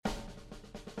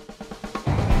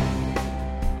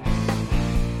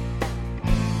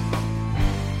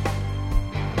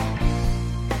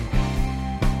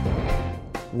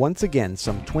Once again,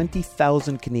 some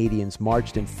 20,000 Canadians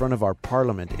marched in front of our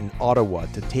parliament in Ottawa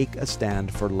to take a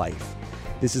stand for life.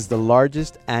 This is the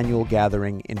largest annual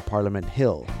gathering in Parliament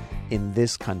Hill in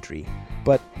this country.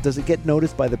 But does it get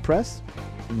noticed by the press?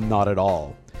 Not at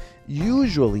all.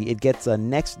 Usually it gets a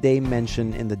next day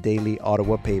mention in the daily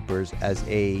Ottawa papers as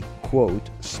a, quote,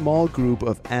 small group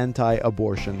of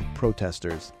anti-abortion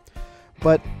protesters.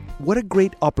 But what a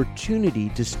great opportunity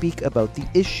to speak about the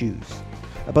issues.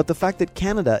 About the fact that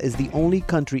Canada is the only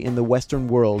country in the Western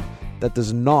world that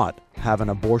does not have an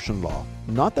abortion law.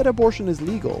 Not that abortion is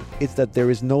legal, it's that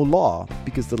there is no law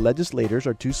because the legislators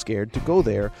are too scared to go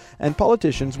there and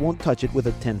politicians won't touch it with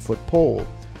a 10-foot pole.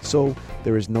 So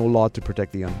there is no law to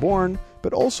protect the unborn,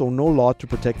 but also no law to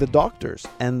protect the doctors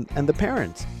and the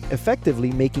parents,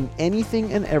 effectively making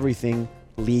anything and everything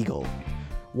legal.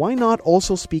 Why not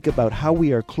also speak about how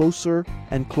we are closer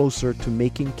and closer to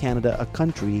making Canada a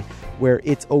country where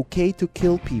it's okay to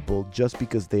kill people just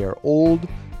because they are old,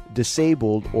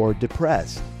 disabled, or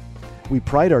depressed? We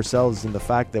pride ourselves in the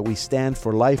fact that we stand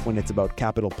for life when it's about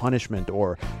capital punishment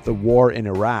or the war in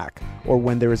Iraq or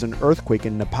when there is an earthquake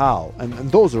in Nepal, and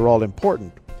those are all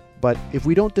important. But if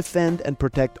we don't defend and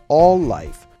protect all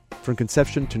life, from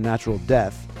conception to natural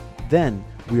death, then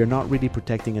we are not really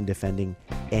protecting and defending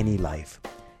any life.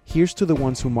 Here's to the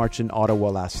ones who marched in Ottawa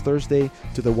last Thursday,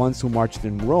 to the ones who marched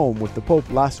in Rome with the Pope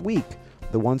last week,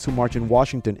 the ones who march in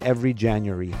Washington every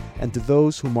January, and to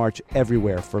those who march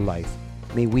everywhere for life.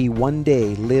 May we one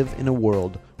day live in a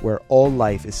world where all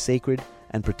life is sacred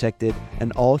and protected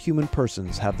and all human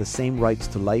persons have the same rights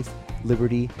to life,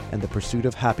 liberty, and the pursuit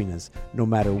of happiness, no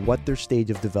matter what their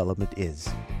stage of development is.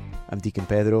 I'm Deacon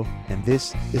Pedro, and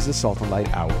this is the Salt and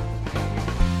Light Hour.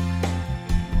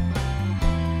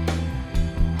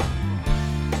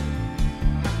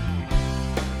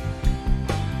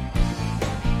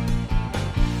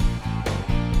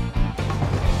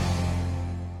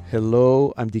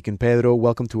 Hello, I'm Deacon Pedro.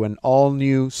 Welcome to an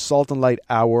all-new Salt and Light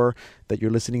Hour that you're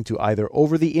listening to either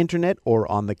over the internet or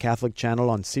on the Catholic channel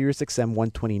on SiriusXM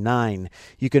 129.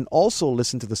 You can also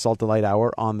listen to the Salt and Light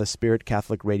Hour on the Spirit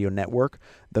Catholic Radio Network,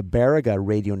 the Baraga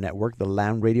Radio Network, the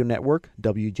Land Radio Network,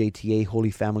 WJTA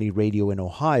Holy Family Radio in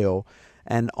Ohio,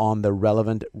 and on the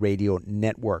Relevant Radio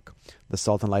Network. The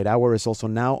Salt and Light Hour is also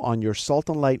now on your Salt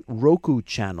and Light Roku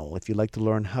channel. If you'd like to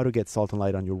learn how to get Salt and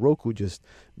Light on your Roku, just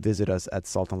visit us at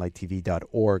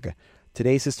saltandlighttv.org.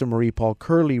 Today, Sister Marie Paul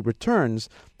Curley returns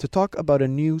to talk about a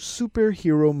new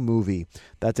superhero movie.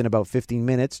 That's in about 15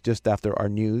 minutes, just after our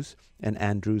news and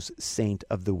Andrew's Saint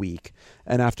of the Week.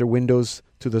 And after Windows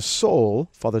to the Soul,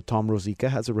 Father Tom Rosica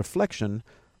has a reflection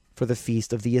for the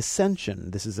Feast of the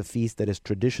Ascension. This is a feast that is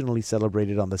traditionally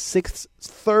celebrated on the 6th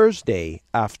Thursday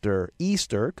after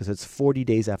Easter, because it's 40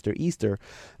 days after Easter,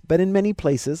 but in many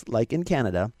places, like in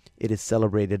Canada, it is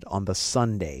celebrated on the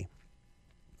Sunday.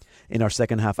 In our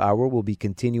second half hour, we'll be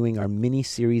continuing our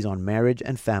mini-series on marriage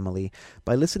and family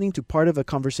by listening to part of a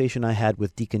conversation I had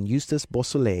with Deacon Eustace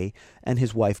Beausoleil and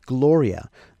his wife Gloria.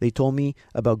 They told me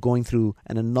about going through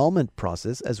an annulment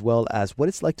process as well as what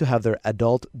it's like to have their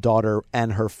adult daughter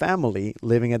and her family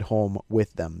living at home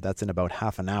with them. That's in about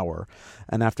half an hour.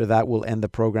 And after that, we'll end the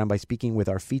program by speaking with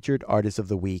our featured artist of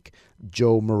the week,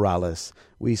 Joe Morales.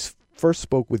 We first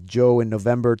spoke with Joe in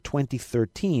November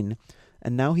 2013,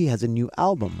 and now he has a new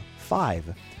album,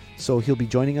 5. So he'll be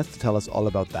joining us to tell us all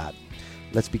about that.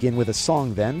 Let's begin with a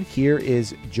song then. Here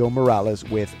is Joe Morales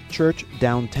with Church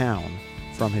Downtown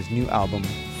from his new album,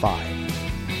 5.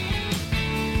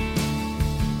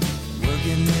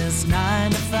 Working this 9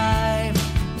 to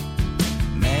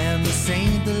 5, man, this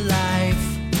ain't the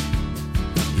life.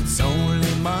 It's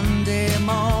only Monday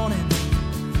morning,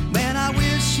 man, I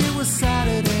wish it was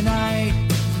Saturday night.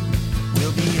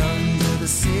 We'll be under the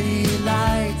city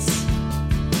lights,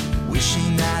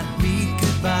 wishing that we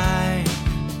could buy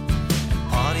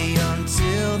and party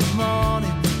until the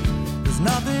morning. There's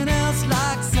nothing else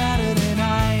like Saturday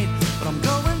night, but I'm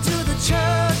going to the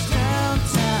church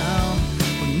downtown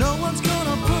where no one's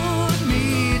gonna put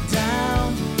me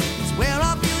down. It's where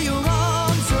I feel your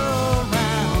arms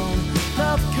around.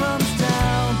 Love comes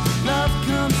down, love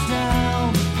comes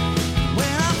down. When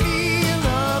I feel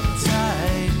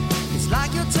uptight, it's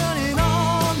like you're turning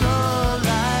on the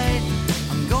light.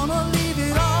 I'm gonna leave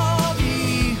it all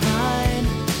behind.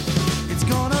 It's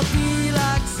gonna be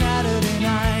like Saturday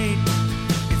night.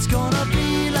 It's gonna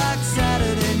be like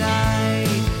Saturday night.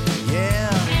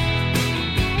 Yeah.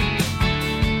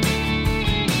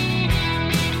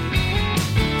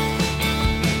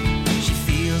 She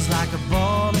feels like a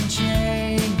ball and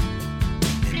chain,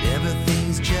 and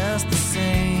everything's just the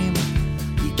same.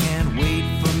 He can't wait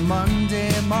for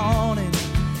Monday morning.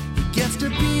 He gets to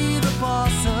be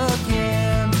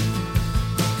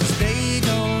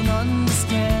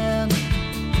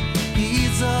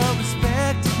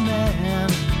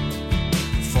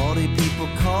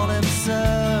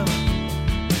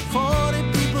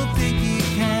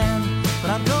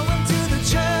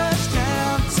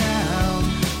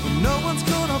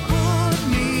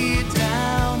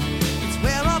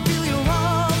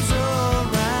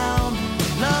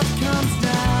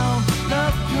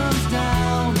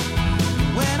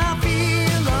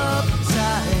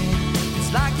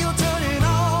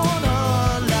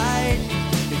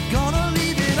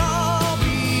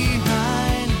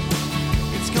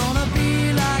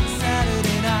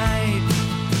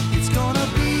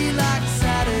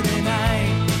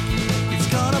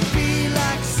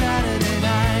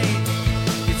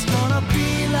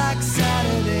like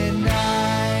Saturday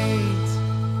night.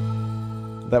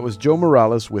 That was Joe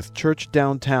Morales with Church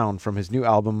Downtown from his new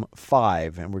album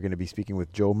 5. And we're going to be speaking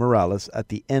with Joe Morales at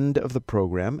the end of the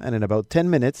program. And in about 10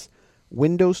 minutes,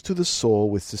 Windows to the Soul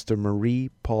with Sister Marie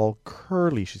Paul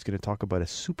Curley. She's going to talk about a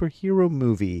superhero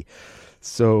movie.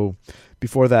 So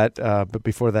before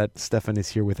that, Stefan is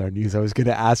here with our news. I was going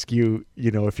to ask you,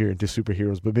 if you're into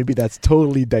superheroes, but maybe that's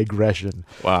totally digression.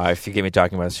 Well, if you get me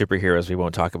talking about superheroes, we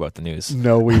won't talk about the news.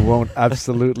 No, we won't.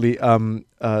 Absolutely.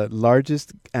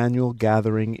 Largest annual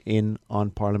gathering on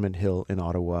Parliament Hill in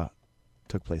Ottawa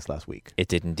took place last week. It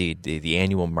did indeed. The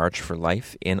annual March for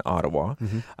Life in Ottawa.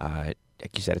 Mm-hmm.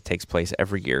 Like you said, it takes place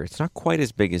every year. It's not quite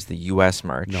as big as the U.S.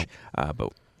 March,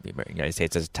 but the United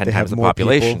States has 10 times the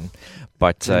population,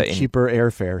 but cheaper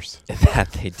airfares.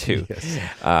 That they do. Yes.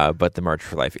 But the March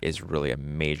for Life is really a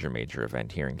major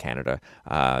event here in Canada.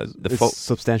 It's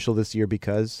substantial this year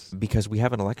because we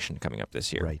have an election coming up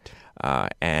this year,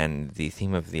 right? And the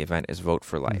theme of the event is Vote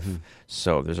for Life. Mm-hmm.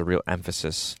 So there's a real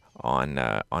emphasis on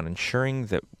ensuring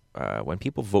that when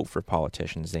people vote for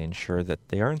politicians, they ensure that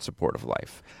they are in support of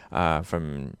life,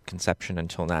 from conception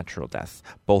until natural death,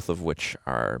 both of which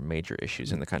are major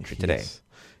issues in the country today.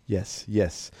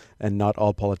 Yes. And not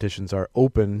all politicians are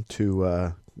open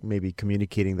to maybe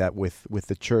communicating that with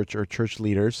the church or church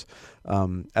leaders,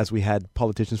 as we had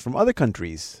politicians from other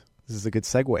countries. This is a good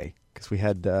segue, because we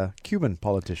had a Cuban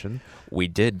politician. We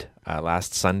did.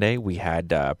 Last Sunday, we had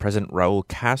President Raul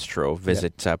Castro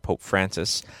visit Pope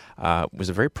Francis. It was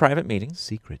a very private meeting.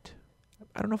 Secret.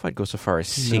 I don't know if I'd go so far as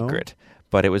secret,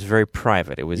 but it was very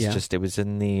private. It was it was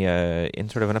in the in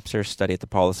sort of an upstairs study at the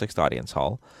Paul VI Audience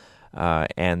Hall.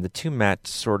 And the two met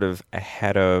sort of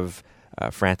ahead of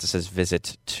Francis's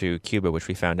visit to Cuba, which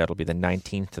we found out will be the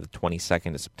 19th to the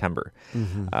 22nd of September.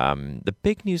 Mm-hmm. The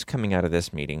big news coming out of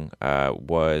this meeting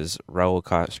was Raul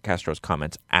Castro's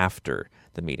comments after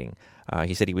the meeting.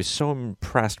 He said he was so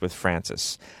impressed with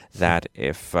Francis that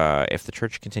if the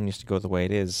church continues to go the way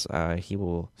it is, he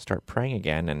will start praying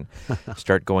again and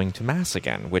start going to Mass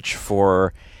again, which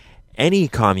for any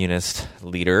communist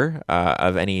leader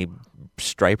of any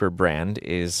stripe or brand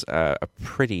is a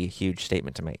pretty huge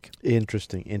statement to make.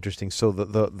 Interesting. So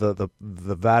the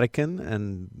Vatican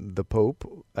and the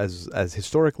Pope, as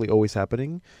historically always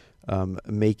happening,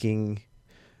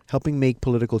 helping make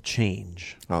political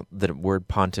change. Well, the word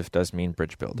pontiff does mean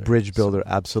bridge builder. Bridge builder,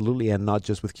 absolutely, and not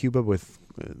just with Cuba, with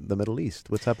the Middle East.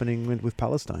 What's happening with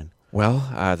Palestine?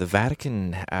 Well, the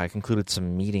Vatican concluded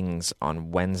some meetings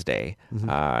on Wednesday.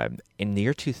 Mm-hmm. In the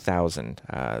year 2000,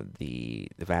 the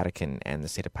Vatican and the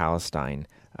State of Palestine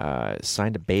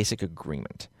signed a basic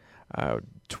agreement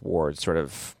towards sort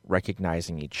of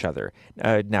recognizing each other.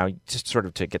 Now, just sort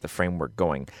of to get the framework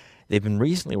going, they've been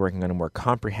recently working on a more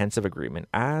comprehensive agreement,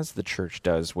 as the Church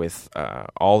does with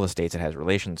all the states it has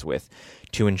relations with,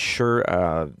 to ensure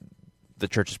the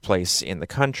Church's place in the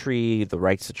country, the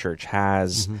rights the Church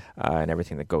has, mm-hmm. And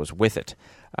everything that goes with it.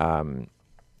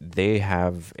 They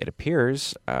have, it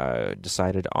appears,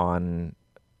 decided on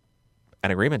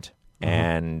an agreement. Mm-hmm.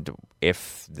 And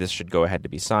if this should go ahead to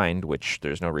be signed, which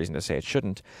there's no reason to say it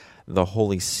shouldn't, the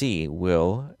Holy See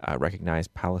will recognize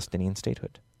Palestinian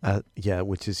statehood.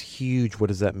 Which is huge. What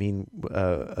does that mean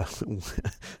about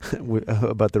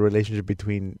the relationship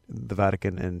between the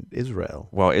Vatican and Israel?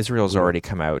 Well, Israel's already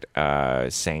come out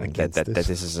saying that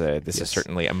this is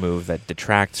certainly a move that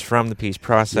detracts from the peace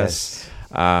process,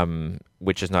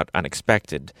 which is not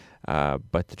unexpected.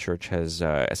 But the Church has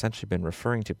essentially been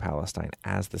referring to Palestine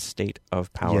as the state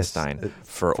of Palestine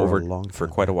for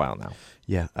quite a while now.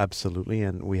 Yeah, absolutely.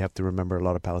 And we have to remember a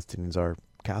lot of Palestinians are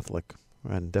Catholic.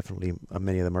 And definitely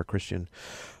many of them are Christian,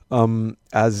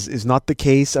 as is not the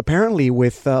case, apparently,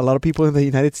 with a lot of people in the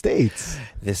United States.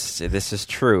 This is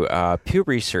true. Pew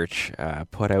Research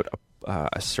put out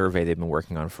a survey they've been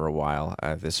working on for a while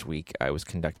this week. It was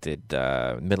conducted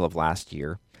middle of last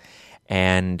year,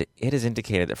 and it has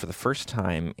indicated that for the first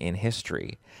time in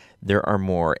history, there are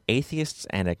more atheists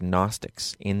and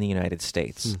agnostics in the United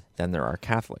States than there are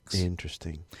Catholics.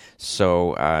 Interesting.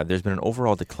 So there's been an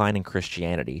overall decline in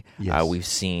Christianity. Yes. We've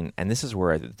seen, and this is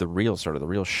where the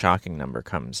real shocking number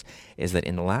comes, is that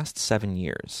in the last 7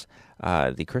 years,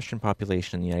 the Christian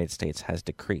population in the United States has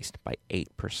decreased by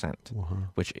 8%,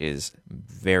 which is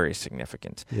very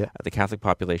significant. Yeah. The Catholic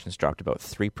population's dropped about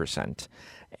 3%,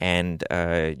 and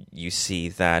you see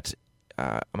that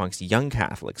amongst young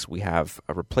Catholics, we have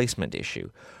a replacement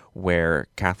issue where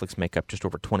Catholics make up just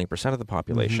over 20% of the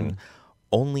population. Mm-hmm.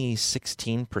 Only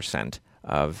 16%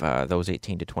 of those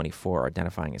 18 to 24 are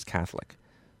identifying as Catholic.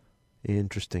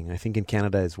 Interesting. I think in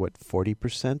Canada is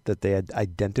 40% that they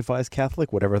identify as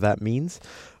Catholic, whatever that means.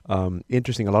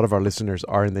 Interesting. A lot of our listeners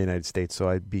are in the United States, so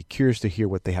I'd be curious to hear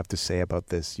what they have to say about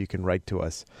this. You can write to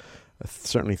us,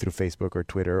 certainly through Facebook or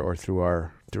Twitter or through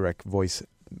our direct voice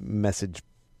message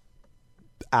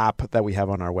app that we have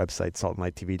on our website,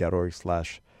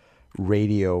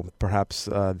 saltandlighttv.org/radio. Perhaps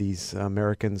these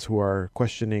Americans who are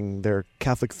questioning their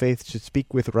Catholic faith should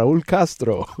speak with Raul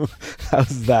Castro.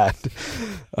 How's that?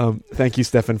 Thank you,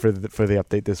 Stefan, for the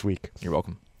update this week. You're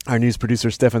welcome. Our news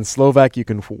producer, Stefan Slovak. You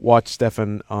can watch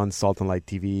Stefan on Salt and Light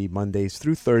TV Mondays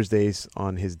through Thursdays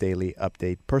on his daily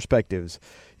update Perspectives.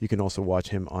 You can also watch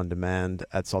him on demand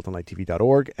at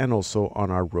saltandlighttv.org and also on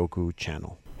our Roku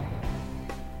channel.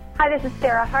 Hi, this is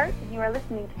Sarah Hart, and you are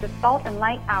listening to the Salt and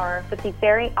Light Hour with the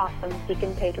very awesome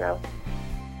Deacon Pedro.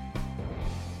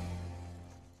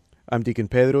 I'm Deacon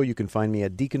Pedro. You can find me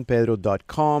at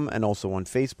deaconpedro.com and also on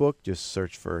Facebook. Just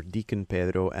search for Deacon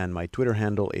Pedro, and my Twitter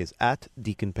handle is at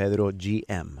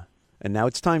DeaconPedroGM. And now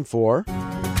it's time for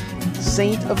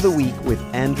Saint of the Week with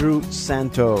Andrew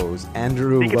Santos.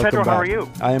 Andrew, Deacon welcome Pedro, back. how are you?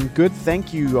 I am good,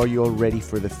 thank you. Are you all ready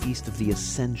for the Feast of the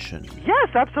Ascension? Yes,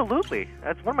 absolutely.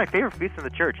 That's one of my favorite feasts in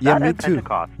the church. Yeah, that me and too.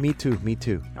 Pentecost. Me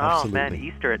too. Oh Absolutely. man,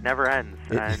 Easter, it never ends,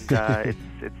 and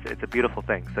it's a beautiful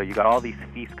thing. So you got all these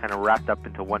feasts kind of wrapped up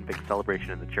into one big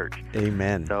celebration in the church.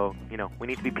 Amen. So we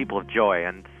need to be people of joy,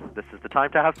 and this is the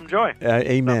time to have some joy.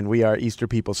 Amen. We are Easter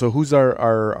people. So who's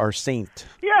our saint?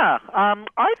 Yeah,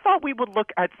 I thought we would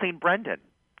look at Saint Brendan,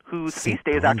 whose feast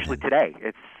day is actually today.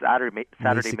 It's Saturday, May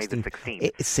the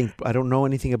 16th. I don't know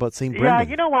anything about Saint Yeah, Brendan.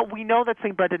 you know what? We know that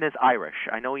Saint Brendan is Irish.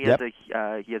 I know he has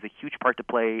Yep. a huge part to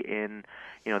play in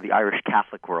the Irish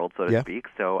Catholic world, so to Yeah. speak.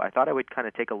 So I thought I would kind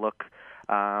of take a look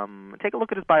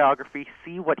at his biography,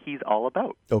 see what he's all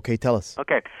about. Okay, tell us.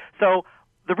 Okay, so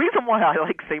the reason why I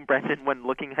like Saint Brendan when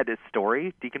looking at his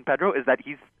story, Deacon Pedro, is that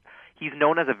he's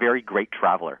known as a very great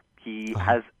traveler. He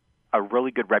has a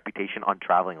really good reputation on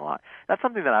traveling a lot. That's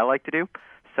something that I like to do.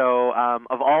 So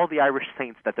of all the Irish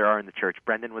saints that there are in the church,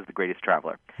 Brendan was the greatest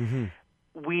traveler. Mm-hmm.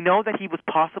 We know that he was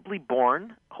possibly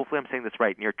born, hopefully I'm saying this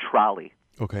right, near Tralee.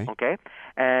 Okay. Okay?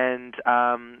 And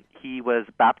he was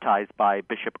baptized by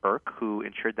Bishop Earck, who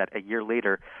ensured that a year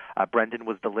later, Brendan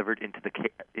was delivered into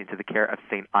the care of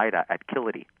St. Ida at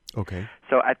Killedy. Okay.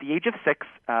 So at the age of 6,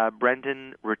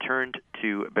 Brendan returned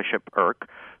to Bishop Earck,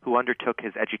 who undertook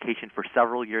his education for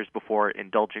several years before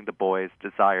indulging the boy's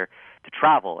desire to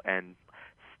travel and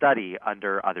study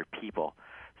under other people.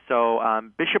 So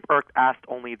Bishop Earck asked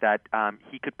only that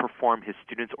he could perform his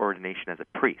student's ordination as a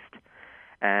priest.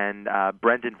 And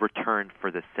Brendan returned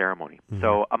for this ceremony. Mm-hmm.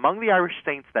 So among the Irish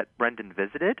saints that Brendan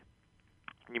visited,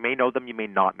 you may know them, you may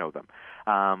not know them.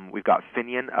 We've got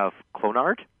Finian of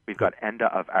Clonard. We've got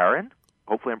Enda of Arran.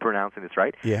 Hopefully I'm pronouncing this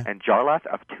right. Yeah. And Jarlath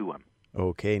of Tuam.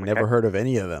 Okay, never heard of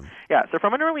any of them. Yeah, so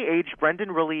from an early age,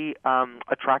 Brendan really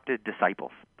attracted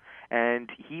disciples. And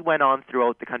he went on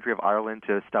throughout the country of Ireland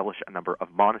to establish a number of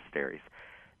monasteries.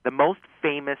 The most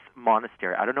famous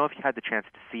monastery, I don't know if you had the chance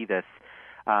to see this.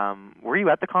 Were you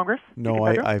at the Congress? No,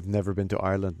 I've never been to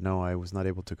Ireland. No, I was not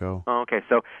able to go. Oh, okay,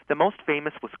 so the most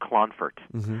famous was Clonfert,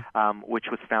 Mm-hmm. which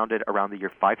was founded around the year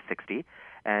 560,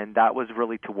 and that was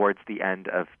really towards the end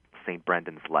of St.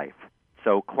 Brendan's life.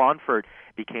 So Clonfert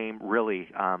became really,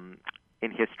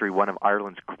 in history, one of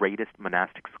Ireland's greatest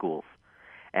monastic schools,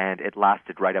 and it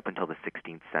lasted right up until the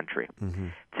 16th century. Mm-hmm.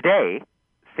 Today,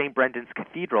 St. Brendan's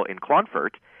Cathedral in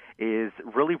Clonfert is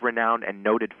really renowned and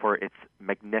noted for its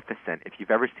magnificent, if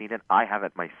you've ever seen it, I have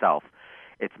it myself,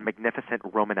 its magnificent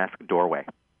Romanesque doorway.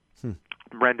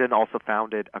 Brendan also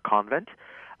founded a convent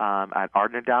at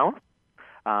Ardnadown,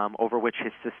 over which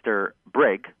his sister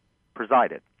Brig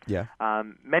presided. Yeah.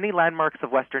 Many landmarks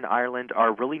of Western Ireland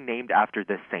are really named after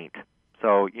this saint.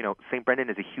 So, St.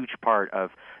 Brendan is a huge part of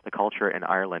the culture in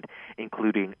Ireland,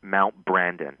 including Mount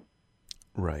Brandon.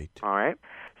 Right. All right.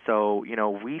 So,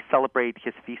 we celebrate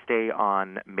his feast day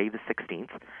on May the 16th.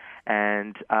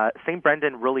 And St.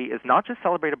 Brendan really is not just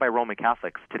celebrated by Roman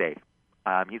Catholics today.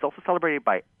 He's also celebrated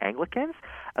by Anglicans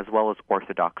as well as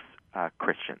Orthodox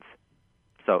Christians.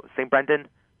 So, St. Brendan,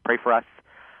 pray for us.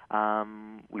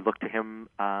 We look to him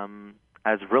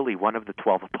as really one of the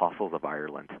 12 apostles of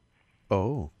Ireland.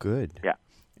 Oh, good. Yeah.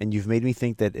 And you've made me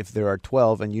think that if there are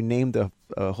 12, and you named a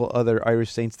whole other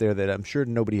Irish saints there that I'm sure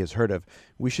nobody has heard of,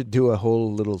 we should do a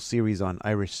whole little series on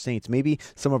Irish saints. Maybe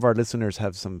some of our listeners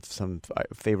have some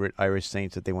favorite Irish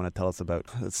saints that they want to tell us about.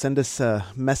 Send us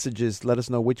messages. Let us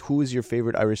know who is your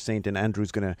favorite Irish saint, and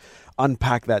Andrew's going to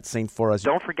unpack that saint for us.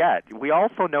 Don't forget, we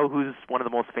also know who's one of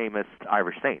the most famous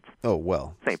Irish saints. Oh,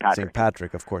 well. St. Patrick. St.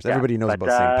 Patrick, of course. Yeah, Everybody knows about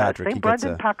St. Patrick. St.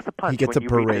 Brendan packs a punch he gets when a you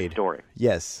parade. read his story.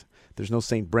 Yes. There's no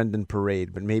St. Brendan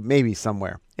parade, but maybe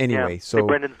somewhere. Anyway, so St.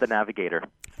 Brendan's the navigator.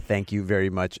 Thank you very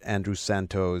much, Andrew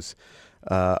Santos.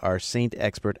 Our saint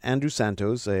expert, Andrew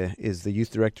Santos, is the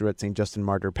youth director at St. Justin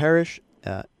Martyr Parish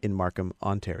in Markham,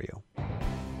 Ontario.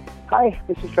 Hi,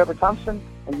 this is Trevor Thompson,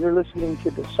 and you're listening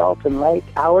to the Salt and Light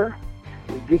Hour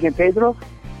with Deacon Pedro.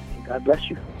 God bless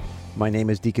you. My name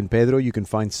is Deacon Pedro. You can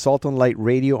find Salt and Light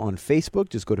Radio on Facebook.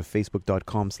 Just go to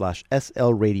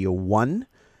facebook.com/slradio1.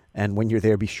 And when you're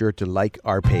there, be sure to like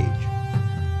our page.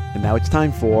 And now it's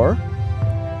time for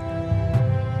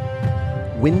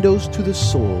Windows to the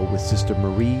Soul with Sister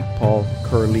Marie Paul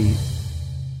Curley.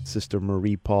 Sister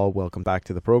Marie Paul, welcome back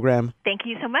to the program. Thank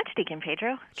you so much, Deacon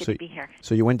Pedro. Good to be here.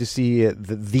 So you went to see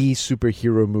the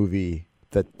superhero movie,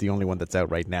 the only one that's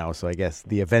out right now, so I guess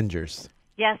The Avengers.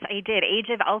 Yes, I did. Age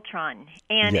of Ultron.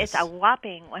 And Yes. It's a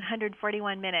whopping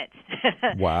 141 minutes.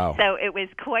 Wow. So it was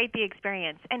quite the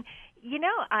experience. And, you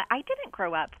know, I didn't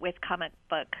grow up with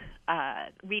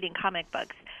reading comic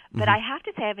books, but I have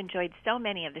to say I've enjoyed so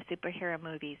many of the superhero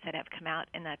movies that have come out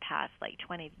in the past,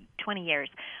 20 years.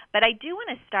 But I do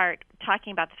want to start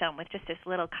talking about the film with just this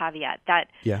little caveat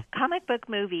that comic book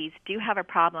movies do have a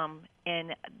problem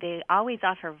in they almost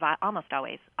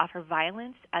always offer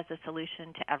violence as a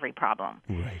solution to every problem.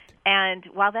 Right. And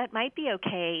while that might be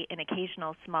okay in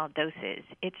occasional small doses,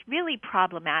 it's really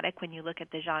problematic when you look at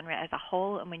the genre as a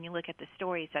whole and when you look at the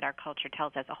stories that our culture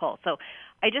tells as a whole. So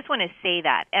I just want to say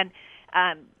that. And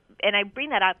I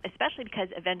bring that up especially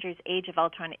because Avengers Age of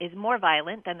Ultron is more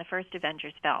violent than the first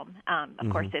Avengers film. Of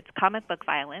course, it's comic book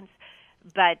violence,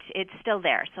 but it's still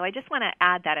there. So I just want to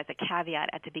add that as a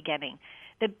caveat at the beginning.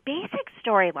 The basic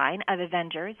storyline of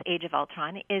Avengers Age of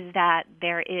Ultron is that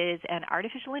there is an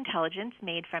artificial intelligence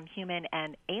made from human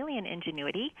and alien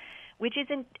ingenuity, which is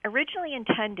originally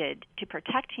intended to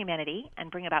protect humanity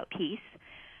and bring about peace.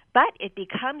 But it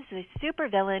becomes the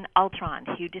supervillain Ultron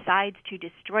who decides to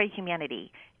destroy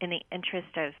humanity in the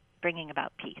interest of bringing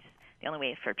about peace. The only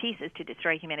way for peace is to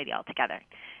destroy humanity altogether.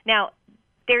 Now,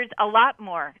 there's a lot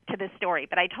more to this story,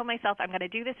 but I told myself I'm going to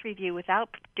do this review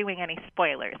without doing any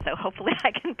spoilers, so hopefully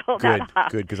I can pull that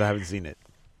off. Good, because I haven't seen it.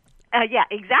 Yeah,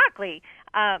 exactly.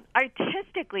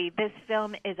 Artistically, this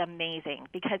film is amazing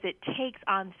because it takes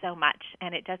on so much,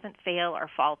 and it doesn't fail or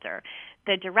falter.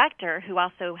 The director, who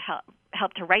also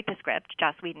helped to write the script,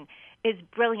 Joss Whedon, is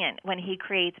brilliant when he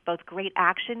creates both great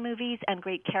action movies and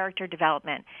great character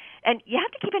development. And you have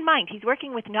to keep in mind, he's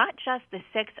working with not just the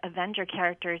 6 Avenger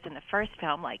characters in the first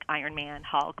film, like Iron Man,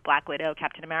 Hulk, Black Widow,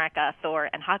 Captain America, Thor,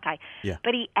 and Hawkeye,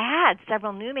 but he adds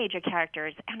several new major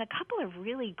characters and a couple of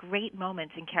really great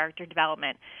moments in character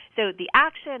development. So the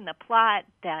action, the plot,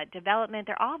 the development,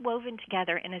 they're all woven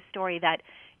together in a story that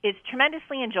is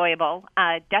tremendously enjoyable,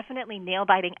 definitely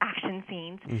nail-biting action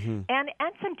scenes, and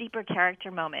some deeper character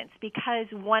moments, because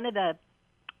in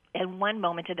one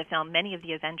moment of the film, many of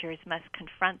the Avengers must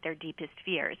confront their deepest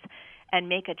fears and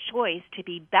make a choice to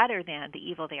be better than the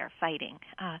evil they are fighting.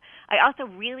 I also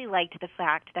really liked the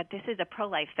fact that this is a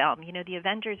pro-life film. You know, the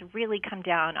Avengers really come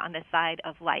down on the side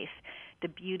of life, the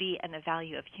beauty and the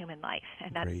value of human life,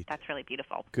 and that's really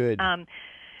beautiful. Good.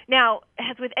 Now,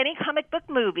 as with any comic book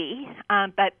movie,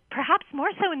 but perhaps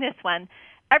more so in this one,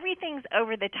 everything's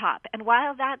over the top. And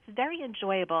while that's very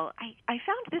enjoyable, I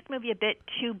found this movie a bit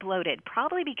too bloated,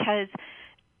 probably because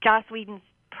Joss Whedon's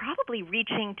probably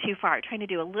reaching too far, trying to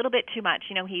do a little bit too much.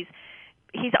 You know, he's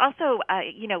also,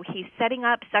 he's setting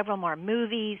up several more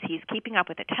movies. He's keeping up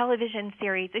with a television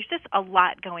series. There's just a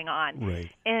lot going on.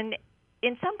 Right. And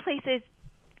in some places,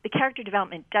 the character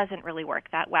development doesn't really work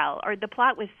that well, or the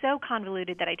plot was so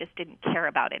convoluted that I just didn't care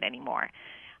about it anymore.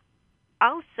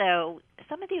 Also,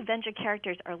 some of the Avenger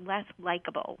characters are less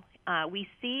likable. We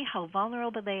see how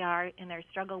vulnerable they are in their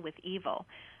struggle with evil,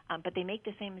 but they make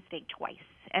the same mistake twice,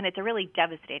 and it's a really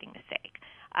devastating mistake.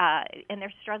 And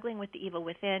they're struggling with the evil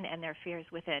within and their fears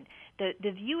within.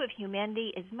 The view of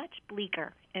humanity is much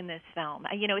bleaker in this film.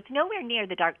 It's nowhere near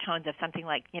the dark tones of something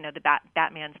like, the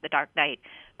Batman's The Dark Knight,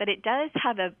 but it does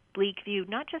have a bleak view,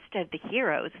 not just of the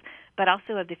heroes, but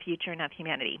also of the future and of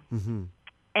humanity. Mm-hmm.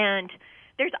 And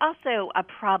there's also a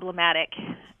problematic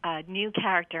new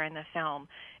character in the film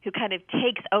who kind of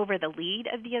takes over the lead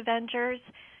of the Avengers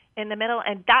in the middle,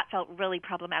 and that felt really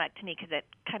problematic to me because it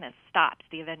kind of stops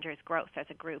the Avengers' growth as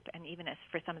a group and even as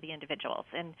for some of the individuals.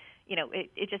 And,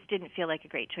 it just didn't feel like a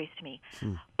great choice to me.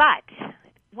 But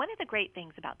one of the great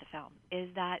things about the film is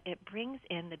that it brings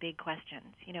in the big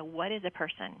questions. What is a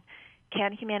person?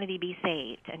 Can humanity be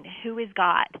saved? And who is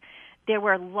God? there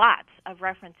were lots of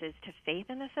references to faith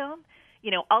in the film.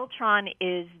 Ultron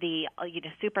is the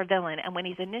supervillain, and when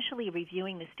he's initially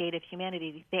reviewing the state of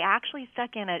humanity, they actually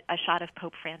stuck in a shot of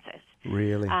Pope Francis.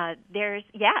 Really?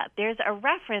 There's a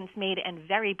reference made in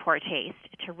very poor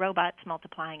taste to robots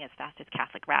multiplying as fast as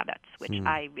Catholic rabbits, which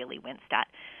I really winced at.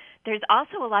 There's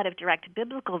also a lot of direct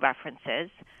biblical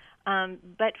references,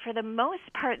 but for the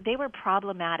most part, they were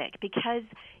problematic because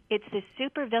it's the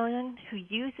supervillain who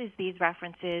uses these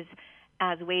references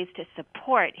as ways to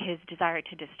support his desire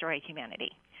to destroy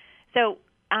humanity. So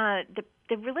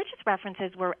the religious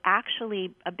references were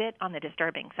actually a bit on the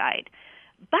disturbing side.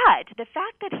 But the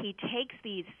fact that he takes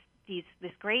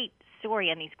this great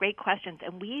story and these great questions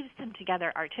and weaves them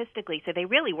together artistically so they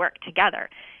really work together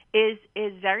is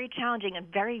very challenging and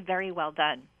very, very well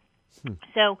done.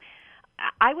 So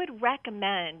I would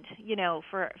recommend,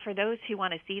 for those who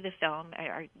want to see the film,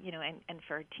 and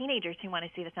for teenagers who want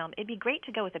to see the film, it'd be great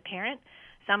to go with a parent,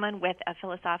 someone with a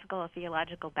philosophical or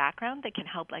theological background that can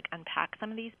help unpack some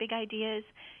of these big ideas.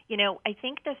 I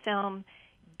think the film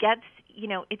gets,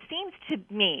 it seems to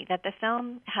me that the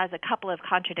film has a couple of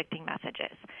contradicting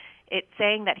messages. It's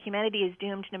saying that humanity is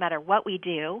doomed no matter what we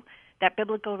do, that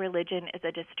biblical religion is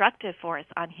a destructive force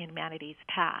on humanity's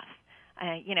path.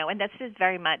 And this is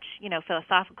very much,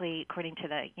 philosophically according to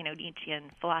the, Nietzschean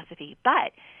philosophy.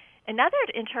 But another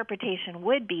interpretation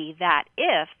would be that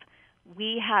if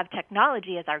we have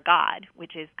technology as our God,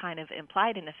 which is kind of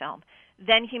implied in the film,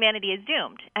 then humanity is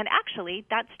doomed. And actually,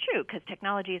 that's true because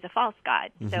technology is a false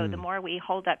God. Mm-hmm. So the more we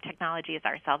hold up technology as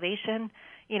our salvation,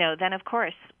 then of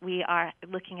course we are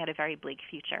looking at a very bleak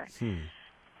future.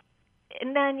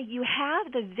 And then you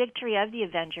have the victory of the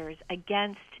Avengers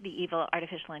against the evil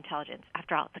artificial intelligence.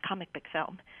 After all, it's a comic book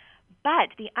film.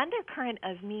 But the undercurrent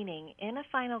of meaning in a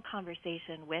final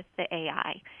conversation with the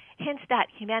AI hints that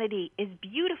humanity is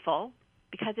beautiful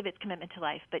because of its commitment to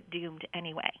life, but doomed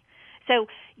anyway. So,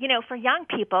 for young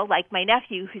people like my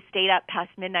nephew who stayed up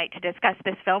past midnight to discuss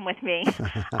this film with me,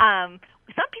 some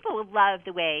people will love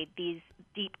the way these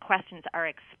deep questions are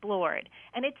explored.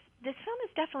 And this film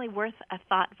is definitely worth a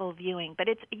thoughtful viewing, but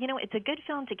it's a good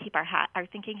film to keep our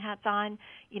thinking hats on,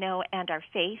 and our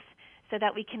faith, so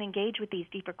that we can engage with these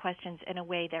deeper questions in a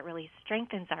way that really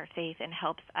strengthens our faith and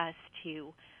helps us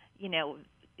to,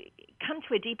 come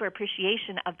to a deeper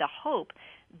appreciation of the hope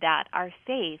that our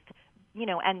faith,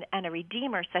 and a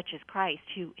Redeemer such as Christ,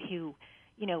 who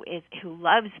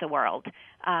loves the world,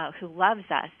 who loves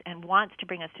us and wants to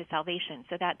bring us to salvation,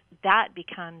 so that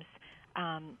becomes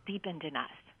deepened in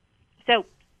us. So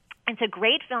it's a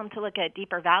great film to look at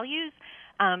deeper values,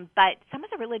 but some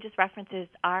of the religious references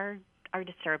are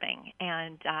disturbing,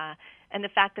 and the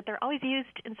fact that they're always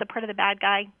used in support of the bad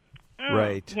guy.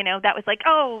 Right. That was like,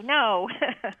 oh, no.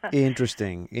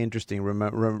 Interesting.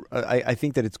 I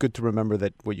think that it's good to remember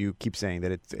that what you keep saying,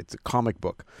 that it's a comic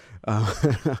book.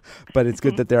 But it's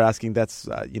good that they're asking,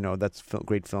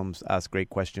 great films ask great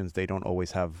questions. They don't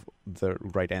always have the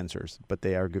right answers, but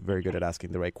they are very good at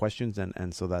asking the right questions.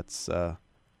 And so that's, I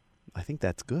think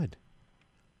that's good.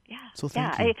 Yeah. So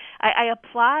thank you. I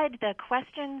applaud the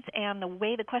questions and the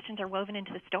way the questions are woven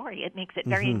into the story. It makes it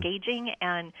very engaging,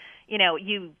 and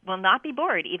you will not be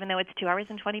bored, even though it's 2 hours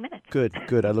and 20 minutes.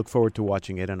 Good. I look forward to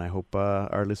watching it, and I hope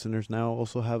our listeners now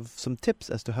also have some tips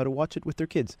as to how to watch it with their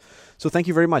kids. So thank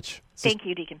you very much. Thank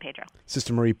you, Deacon Pedro.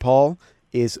 Sister Marie Paul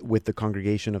is with the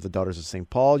Congregation of the Daughters of St.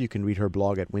 Paul. You can read her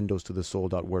blog at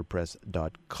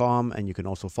windowstothesoul.wordpress.com, and you can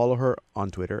also follow her on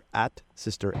Twitter at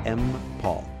Sister M.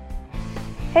 Paul.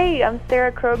 Hey, I'm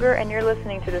Sarah Kroger, and you're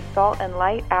listening to the Salt and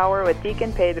Light Hour with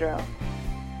Deacon Pedro.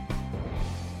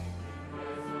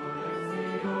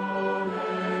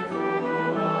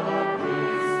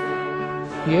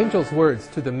 The angel's words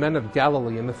to the men of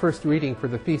Galilee in the first reading for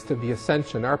the Feast of the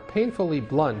Ascension are painfully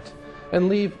blunt and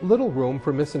leave little room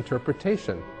for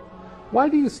misinterpretation. Why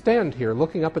do you stand here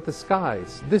looking up at the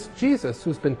skies? This Jesus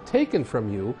who's been taken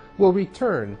from you will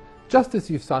return, just as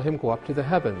you saw him go up to the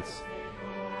heavens.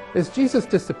 As Jesus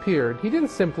disappeared, he didn't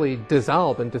simply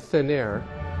dissolve into thin air.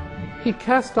 He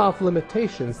cast off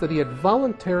limitations that he had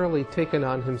voluntarily taken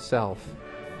on himself.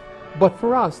 But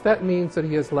for us, that means that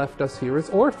he has left us here as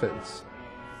orphans.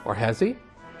 Or has he?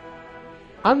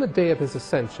 On the day of his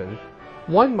ascension,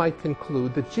 one might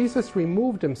conclude that Jesus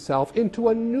removed himself into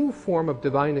a new form of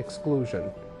divine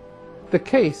exclusion. The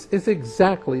case is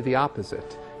exactly the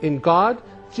opposite. In God,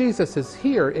 Jesus is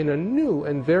here in a new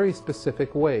and very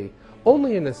specific way.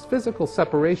 Only in his physical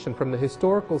separation from the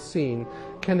historical scene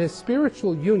can his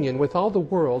spiritual union with all the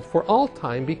world for all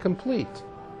time be complete.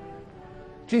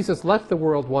 Jesus left the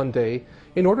world one day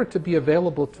in order to be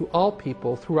available to all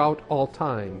people throughout all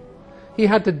time. He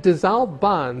had to dissolve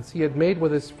bonds he had made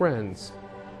with his friends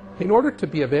in order to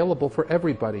be available for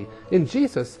everybody. In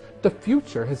Jesus, the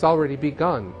future has already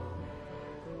begun.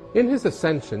 In his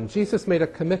ascension, Jesus made a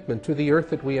commitment to the earth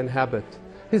that we inhabit.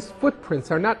 His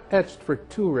footprints are not etched for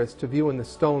tourists to view in the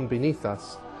stone beneath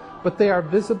us, but they are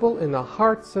visible in the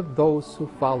hearts of those who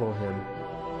follow him.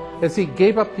 As he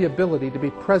gave up the ability to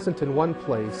be present in one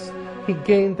place, he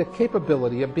gained the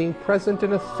capability of being present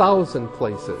in 1,000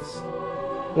 places.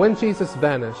 When Jesus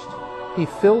vanished, he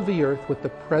filled the earth with the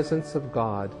presence of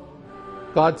God.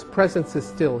 God's presence is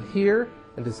still here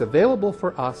and is available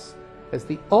for us as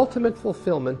the ultimate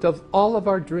fulfillment of all of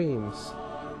our dreams.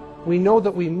 We know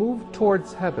that we move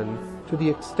towards heaven to the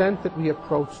extent that we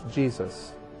approach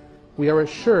Jesus. We are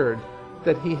assured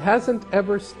that he hasn't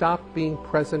ever stopped being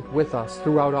present with us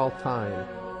throughout all time.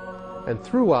 And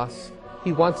through us,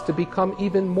 he wants to become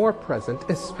even more present,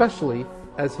 especially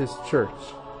as his church.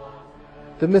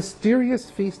 The mysterious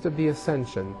feast of the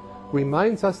Ascension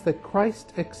reminds us that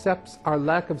Christ accepts our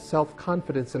lack of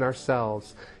self-confidence in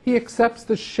ourselves. He accepts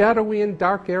the shadowy and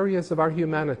dark areas of our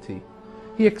humanity.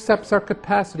 He accepts our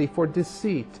capacity for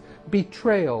deceit,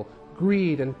 betrayal,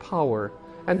 greed, and power.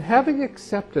 And having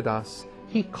accepted us,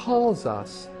 he calls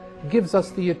us, gives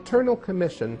us the eternal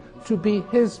commission to be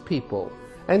his people,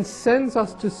 and sends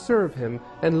us to serve him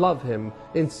and love him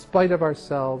in spite of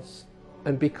ourselves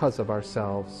and because of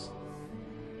ourselves.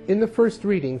 In the first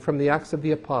reading from the Acts of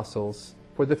the Apostles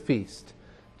for the feast,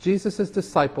 Jesus'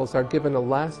 disciples are given a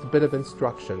last bit of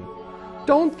instruction.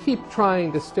 Don't keep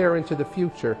trying to stare into the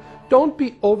future. Don't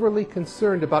be overly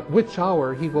concerned about which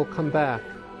hour he will come back.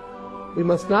 We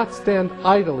must not stand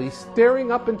idly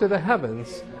staring up into the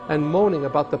heavens and moaning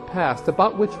about the past,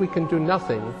 about which we can do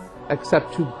nothing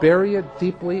except to bury it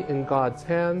deeply in God's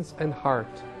hands and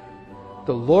heart.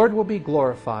 The Lord will be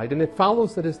glorified, and it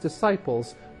follows that his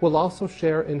disciples will also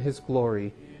share in his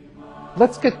glory.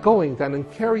 Let's get going then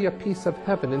and carry a piece of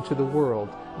heaven into the world.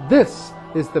 This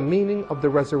is the meaning of the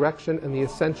resurrection and the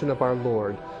ascension of our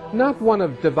Lord. Not one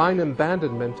of divine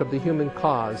abandonment of the human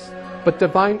cause, but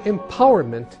divine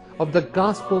empowerment of the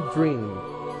gospel dream.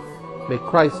 May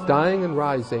Christ dying and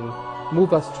rising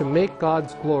move us to make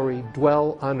God's glory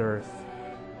dwell on earth.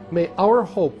 May our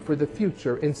hope for the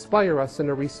future inspire us in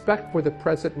a respect for the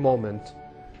present moment,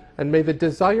 and may the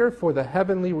desire for the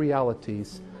heavenly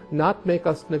realities not make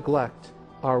us neglect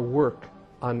our work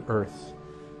on earth.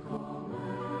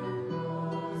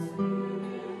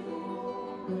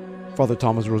 Father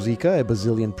Thomas Rosica, a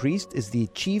Basilian priest, is the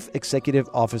Chief Executive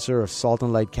Officer of Salt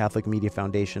and Light Catholic Media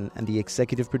Foundation and the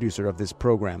executive producer of this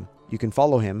program. You can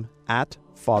follow him at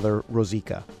Father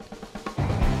Rosica.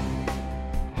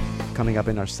 Coming up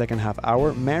in our second half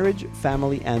hour, marriage,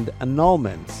 family, and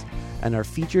annulments, and our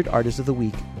featured artist of the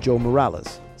week, Joe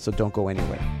Morales. So don't go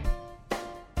anywhere.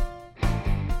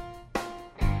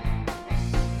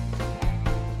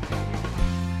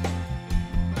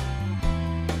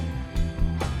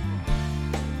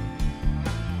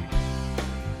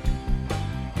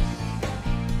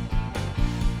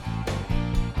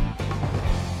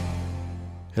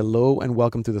 Hello and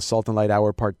welcome to the Salt and Light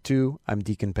Hour Part 2. I'm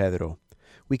Deacon Pedro.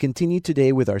 We continue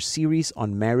today with our series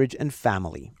on marriage and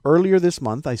family. Earlier this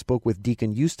month, I spoke with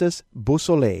Deacon Eustace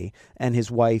Beausoleil and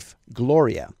his wife,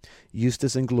 Gloria.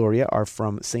 Eustace and Gloria are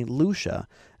from St. Lucia,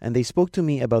 and they spoke to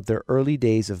me about their early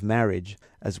days of marriage,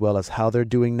 as well as how they're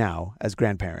doing now as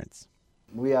grandparents.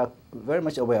 We are very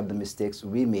much aware of the mistakes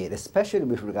we made, especially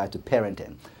with regard to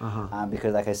parenting.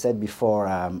 Because like I said before,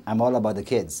 I'm all about the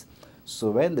kids.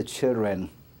 So when the children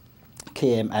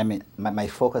came, I mean, my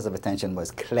focus of attention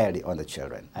was clearly on the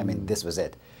children. I mean, this was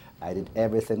it. I did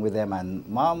everything with them, and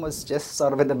mom was just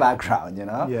sort of in the background, you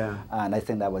know? Yeah. And I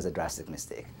think that was a drastic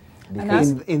mistake.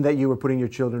 In that you were putting your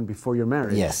children before your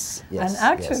marriage? Yes, yes.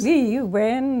 And actually,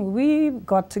 when we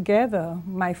got together,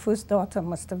 my first daughter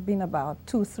must have been about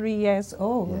 2-3 years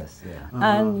old. Yes,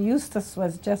 yeah. And Eustace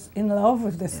was just in love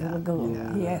with this little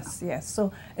girl. Yes, yes.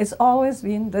 So it's always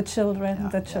been the children,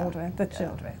 the children, the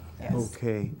children. Yes.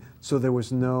 Okay. So there was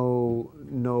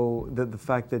the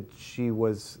fact that she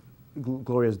was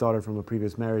Gloria's daughter from a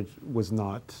previous marriage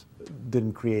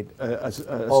didn't create a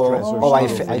stress or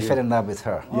I fell in love with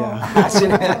her. Yeah.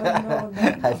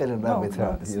 I fell in love with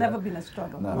her. It's never been a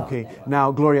struggle. No. Okay.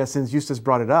 Now, Gloria, since Eustace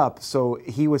brought it up, so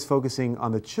he was focusing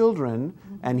on the children,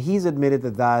 and he's admitted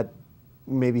that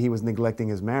maybe he was neglecting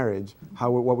his marriage.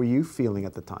 What were you feeling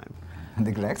at the time?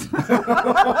 Neglect?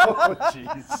 Oh,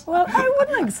 jeez. Well, I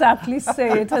wouldn't exactly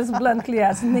say it as bluntly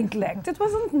as neglect. It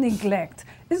wasn't neglect.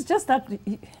 It's just that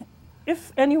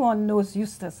if anyone knows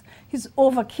Eustace, he's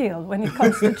overkill when it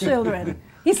comes to children.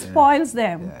 He spoils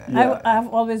them. I've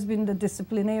always been the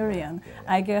disciplinarian.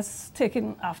 I guess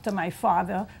taking after my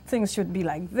father, things should be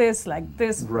like this,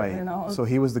 Right. you know. So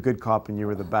he was the good cop and you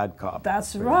were the bad cop.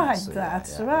 That's right,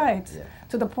 that's right.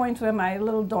 To the point where my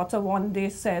little daughter one day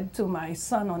said to my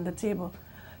son on the table,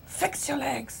 "Fix your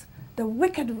legs. The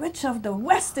Wicked Witch of the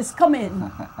West is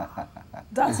coming."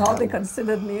 That's how they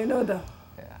considered me, you know.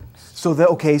 So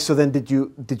then did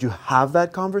you have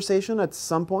that conversation at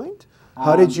some point?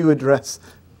 How did you address?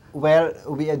 Well,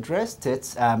 we addressed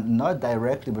it not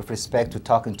directly with respect to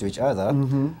talking to each other,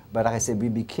 but like I said, we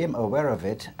became aware of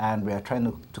it, and we are trying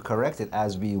to correct it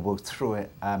as we work through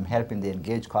it, helping the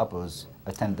engaged couples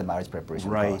attend the marriage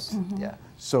preparation course. Yeah.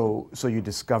 So you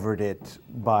discovered it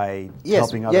by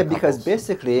helping other couples? Because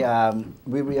basically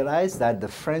we realized that the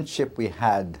friendship we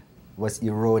had was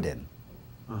eroding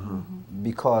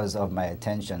because of my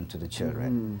attention to the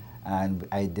children. And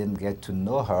I didn't get to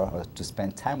know her or to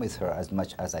spend time with her as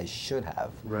much as I should have.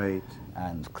 Right.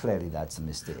 And clearly that's a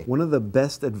mistake. One of the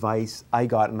best advice I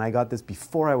got, and I got this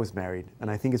before I was married, and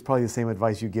I think it's probably the same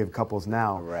advice you give couples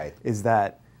now, is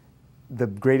that the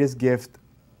greatest gift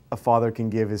a father can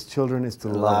give his children is to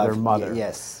love their mother.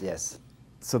 Yes, yes.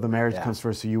 So the marriage comes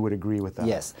first, so you would agree with that?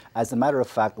 Yes. As a matter of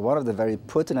fact, one of the very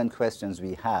pertinent questions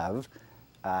we have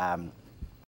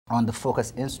on the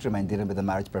focus instrument dealing with the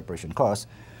marriage preparation course,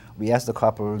 we asked the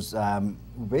couples,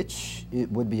 which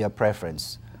would be your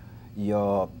preference?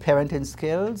 Your parenting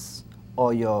skills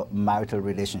or your marital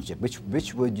relationship?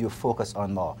 Which would you focus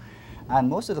on more? And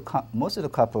most of the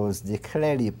couples, they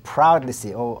clearly proudly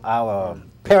say, "Oh, our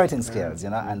parenting skills," you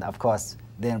know. And of course,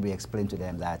 then we explain to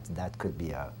them that that could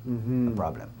be a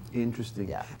problem. Interesting.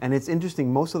 Yeah. And it's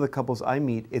interesting. Most of the couples I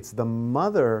meet, it's the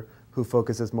mother who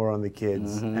focuses more on the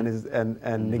kids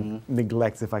and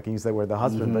neglects, if I can use that word, the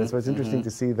husband. But so it's interesting to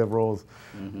see the roles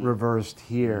reversed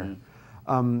here.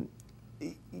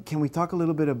 Can we talk a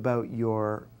little bit about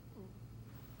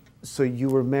so you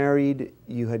were married,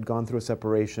 you had gone through a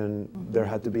separation, there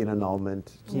had to be an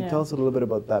annulment. Can you tell us a little bit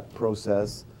about that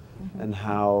process and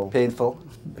how... Painful.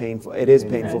 Painful. It is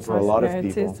painful for a lot of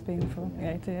people. It is painful,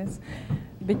 it is.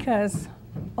 Because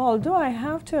although I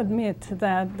have to admit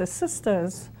that the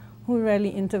sisters who really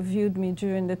interviewed me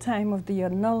during the time of the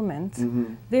annulment,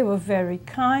 they were very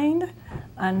kind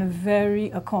and very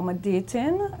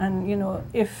accommodating. And, you know,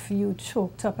 if you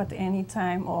choked up at any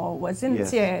time or was in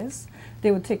tears, they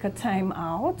would take a time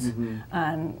out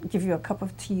and give you a cup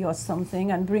of tea or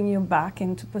something and bring you back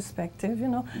into perspective, you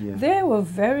know. They were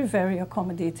very, very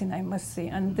accommodating, I must say,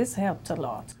 and this helped a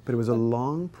lot. But it was a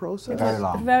long process? Very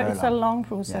long. It's a long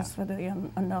process for the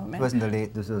annulment. It was in the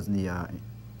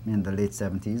late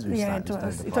 70s.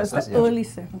 It was the early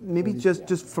 70s. Maybe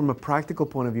just from a practical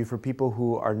point of view, for people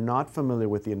who are not familiar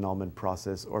with the annulment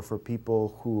process, or for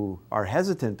people who are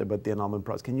hesitant about the annulment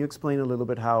process, can you explain a little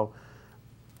bit how,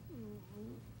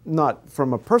 not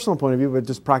from a personal point of view, but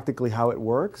just practically how it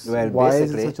works? Well, why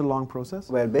is it such a long process?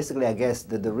 Well, basically, I guess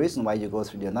the reason why you go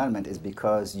through the annulment is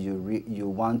because you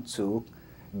want to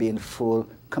be in full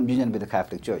communion with the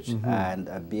Catholic Church.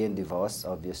 And being divorced,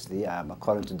 obviously,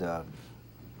 according to the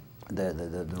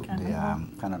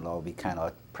canon law, we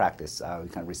cannot practice, we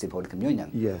can receive Holy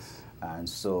Communion. Yes. And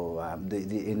so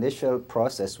the initial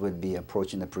process would be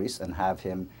approaching the priest and have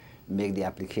him make the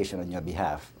application on your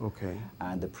behalf. Okay.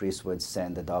 And the priest would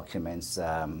send the documents,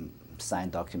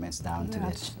 signed documents down to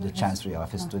the chancery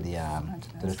office, to the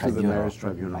tribunal. The marriage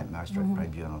tribunal. Marriage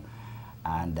tribunal.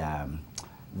 And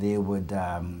they would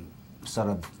sort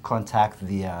of contact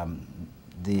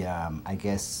I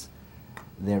guess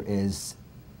there is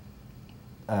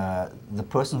the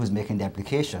person who's making the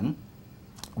application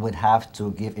would have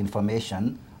to give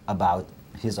information about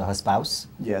his or her spouse,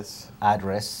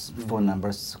 address, phone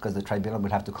numbers, because the tribunal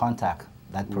would have to contact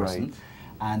that person. Right.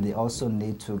 And they also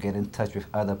need to get in touch with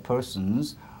other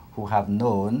persons who have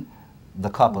known the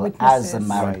couple as a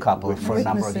married couple for a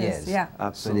number of years. Yeah.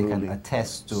 Absolutely. So they can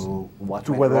attest to what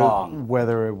to went wrong.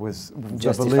 Whether it was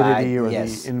Justified, the validity or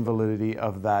the invalidity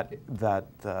of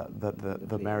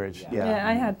the marriage. Yeah,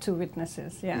 I had two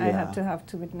witnesses. I had to have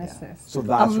two witnesses. So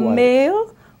that's a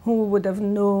male who would have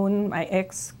known my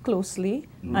ex closely,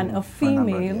 and a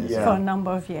female for a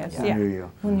number of years.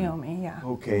 Who knew me.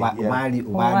 Okay. While you're married.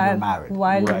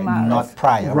 While you're married. Not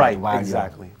prior. Right.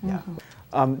 Exactly.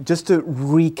 Just to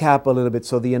recap a little bit,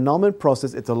 so the annulment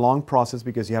process, it's a long process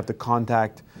because you have to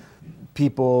contact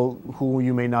people who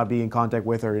you may not be in contact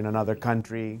with or in another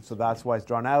country. So that's why it's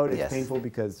drawn out. It's painful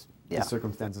because the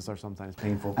circumstances are sometimes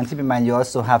painful. And keep in mind, you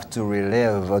also have to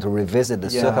relive or to revisit the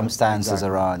circumstances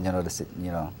around,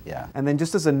 And then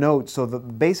just as a note, so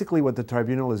basically what the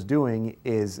tribunal is doing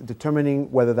is determining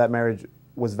whether that marriage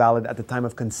was valid at the time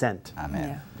of consent.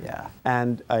 Amen. Yeah.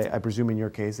 And I presume in your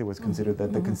case it was considered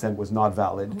that the consent was not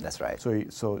valid. That's right.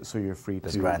 So you're free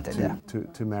granted,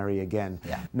 to marry again.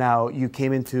 Yeah. Now you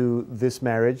came into this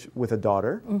marriage with a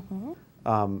daughter.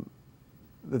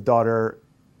 The daughter,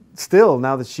 still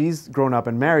now that she's grown up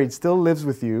and married, still lives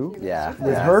with you. Yeah.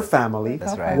 With her family.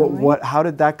 That's right. How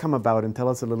did that come about? And tell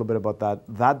us a little bit about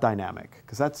that dynamic,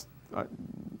 because that's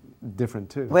different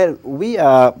too. Well, we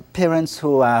are parents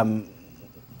who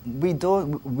we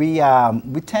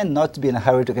tend not to be in a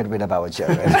hurry to get rid of our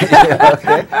children.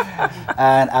 Okay?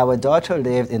 And our daughter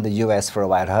lived in the U.S. for a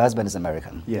while. Her husband is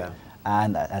American. Yeah.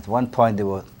 And at one point they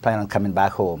were planning on coming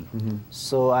back home.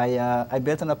 So I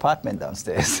built an apartment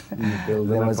downstairs. There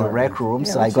was a rec room,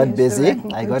 so I got busy.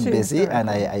 And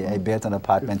I built an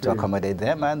apartment to accommodate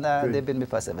them, and they've been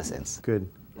with us ever since. Good.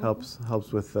 Helps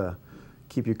with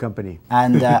keep you company.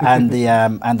 And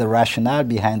the rationale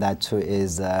behind that too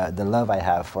is the love I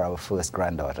have for our first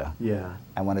granddaughter. Yeah.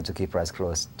 I wanted to keep her as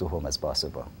close to home as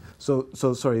possible. So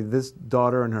sorry, this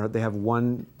daughter and her, they have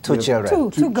two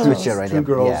children. Two girls. Two children. Two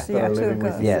girls that are living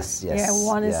with you. Yes. Yeah,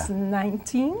 one is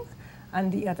 19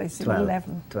 and the other is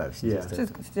 11. 12. Yeah.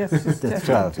 Just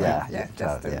 12, yeah.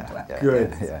 Just 12.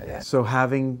 Good. Yeah. So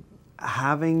having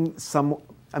some,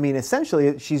 I mean,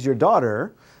 essentially she's your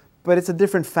daughter, but it's a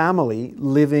different family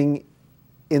living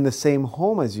in the same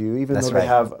home as you, even though they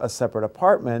have a separate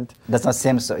apartment. That's not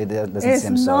same. So it doesn't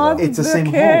seem so. It's the same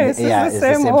home. It's the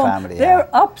same family. They're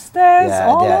upstairs,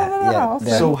 all over the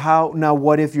house. So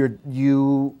what if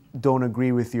you don't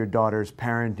agree with your daughter's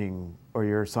parenting or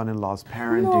your son-in-law's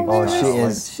parenting? No,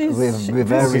 we're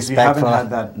very respectful. You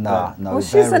haven't had that. No,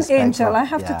 she's an angel. I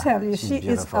have to tell you, she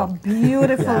is a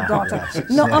beautiful daughter.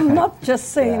 No, I'm not just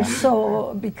saying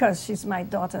so because she's my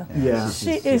daughter. Yeah.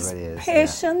 She is really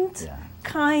patient.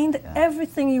 Kind,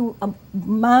 everything a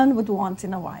man would want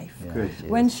in a wife.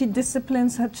 When she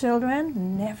disciplines her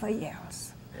children, never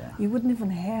yells. You wouldn't even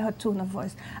hear her tone of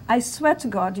voice. I swear to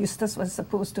God, Eustace was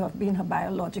supposed to have been her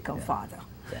biological father.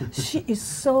 She is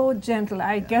so gentle.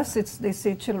 I guess they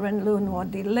say children learn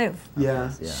what they live.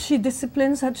 She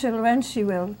disciplines her children. She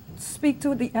will speak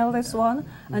to the eldest one,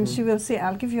 and she will say,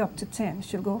 I'll give you up to 10.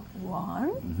 She'll go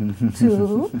 1,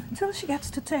 2, till she gets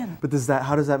to 10. But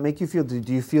how does that make you feel? Do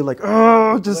you feel like,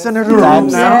 oh, just send her to her room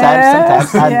now?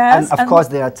 Sometimes. And of course,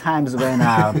 there are times when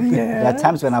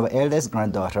our eldest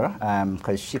granddaughter,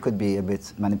 because she could be a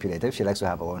bit manipulative, she likes to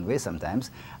have her own way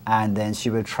sometimes, and then she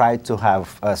will try to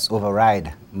have us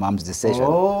override mom's decision.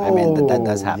 I mean, that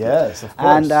does happen. Yes, of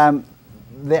course. And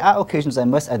there are occasions, I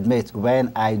must admit,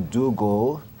 when I do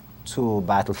go to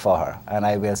battle for her, and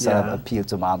I will sort of appeal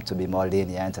to mom to be more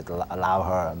lenient, to allow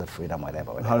her the freedom,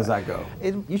 whatever. How does that go?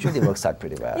 It usually works out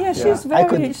pretty well. Yeah, she's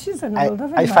an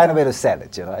older I find a way to sell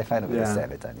it, I find a way to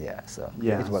sell it, and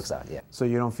it works out, So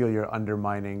you don't feel you're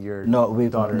undermining your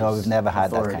we've never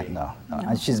had authority. That kind, no.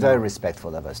 And she's very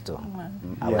respectful of us, too.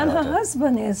 And her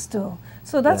husband is, too.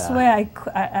 So that's where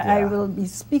I will be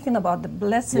speaking about the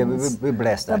blessings. We're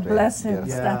blessed that way. The blessings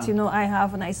that, I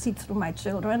have, and I see through my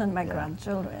children and my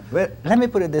grandchildren. Well, let me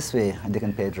put it this way,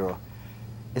 Deacon Pedro.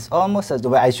 It's almost as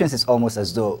though, it's almost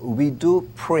as though we do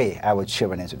pray our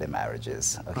children into their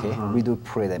marriages, okay? We do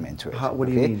pray them into it. What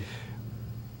do you mean?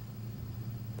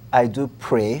 I do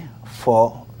pray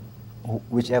for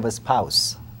whichever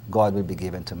spouse God will be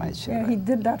given to my children. Yeah, he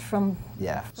did that from...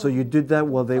 Yeah. So you did that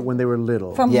when they were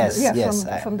little? Yes.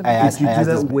 From the Did you do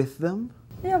that with them?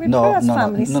 Yeah, we pray as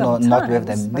family sometimes. Not with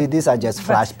them. These are just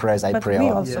flash prayers I pray. We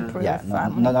also pray with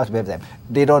family. Not with them.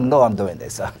 They don't know I'm doing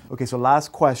this. Okay, so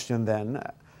last question then,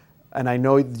 and I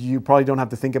know you probably don't have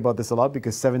to think about this a lot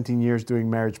because 17 years doing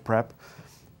marriage prep.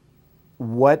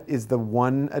 What is the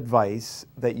one advice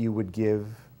that you would give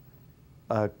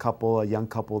a young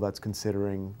couple that's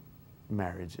considering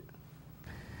marriage?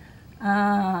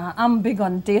 I'm big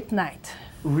on date night.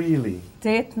 Really?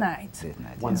 Date night.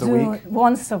 Once a week?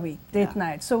 Once a week, date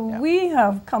night. So we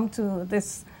have come to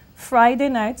this Friday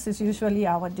nights is usually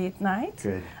our date night.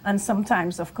 Good. And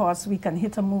sometimes, of course, we can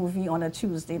hit a movie on a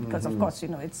Tuesday because, of course,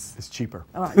 it's cheaper.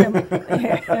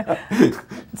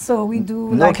 So we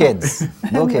do... No kids.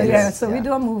 No kids. Yeah, so we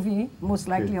do a movie, most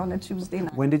likely on a Tuesday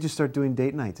night. When did you start doing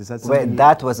date nights? Is that something? Well,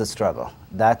 that was a struggle.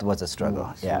 That was a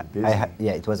struggle. Oh,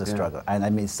 it was a struggle. And I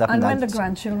mean, something and when the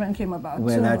grandchildren came about,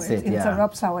 it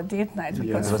interrupts our date night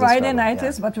because It Friday night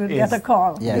is, but we'll get a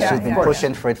call. Yeah, she's been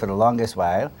pushing for it for the longest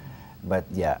while. But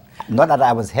yeah, not that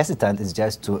I was hesitant. It's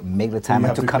just to make the time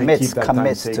and to commit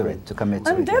to it.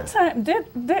 And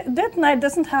date night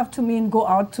doesn't have to mean go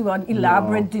out to an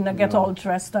elaborate dinner, get all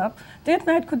dressed up. Date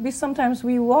night could be sometimes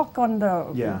we walk on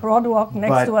the boardwalk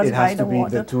next to us by the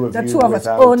water. The two of us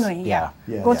only.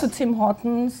 Go to Tim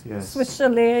Hortons, Swiss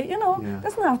Chalet.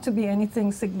 Doesn't have to be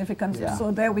anything significant.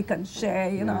 So there we can share.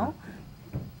 You know.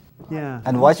 Yeah.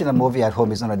 And watching a movie at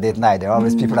home is not a date night. There are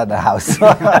always people at the house.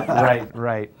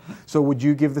 Right. So would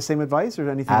you give the same advice or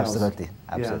anything else?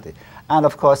 Absolutely. And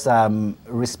of course,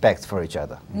 respect for each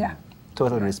other. Yeah.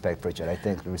 Total respect for each other. I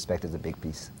think respect is a big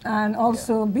piece. And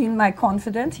also being my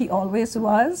confidant, he always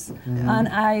was. And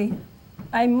I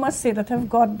must say that I've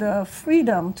got the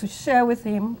freedom to share with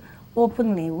him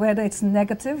openly, whether it's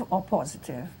negative or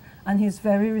positive. And he's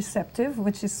very receptive,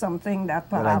 which is something that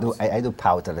perhaps... Well, I do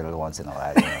pout a little once in a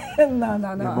while. No.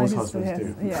 Yeah, most husbands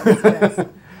do. Yes.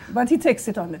 But he takes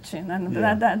it on the chin, and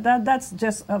that's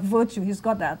just a virtue. He's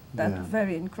got that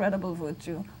very incredible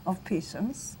virtue of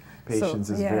patience.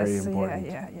 Patience is very important.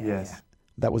 Yes.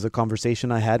 That was a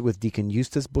conversation I had with Deacon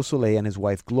Eustace Beausoleil and his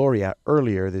wife Gloria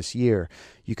earlier this year.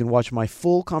 You can watch my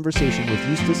full conversation with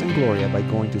Eustace and Gloria by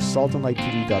going to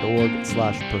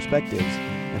saltandlighttv.org/perspectives.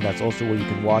 And that's also where you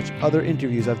can watch other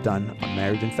interviews I've done on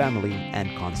marriage and family and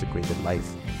consecrated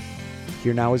life.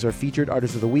 Here now is our featured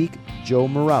artist of the week, Joe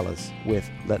Morales, with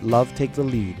Let Love Take the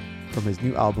Lead from his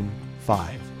new album,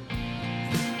 5.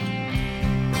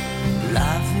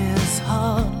 Life is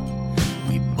hard,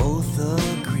 we both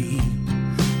agree.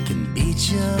 Can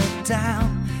beat you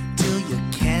down till you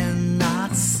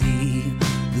cannot see.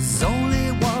 There's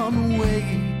only one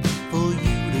way for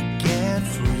you to get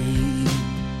free.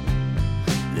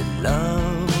 Let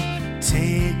love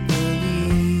take the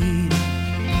lead.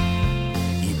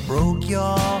 He broke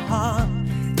your heart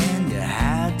and you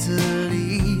had to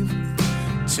leave.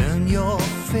 Turn your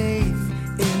faith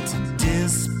into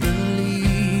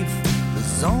disbelief.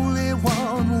 There's only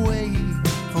one way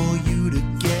for you to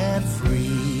get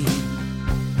free.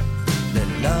 Let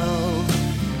love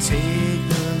take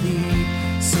the lead.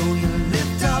 So you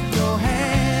lift up your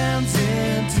hands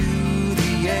into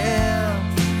the air.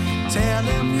 Tell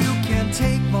him you can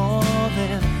take more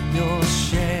than your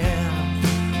share.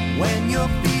 When you're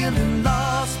feeling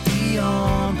lost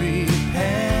beyond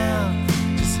repair,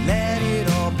 just let it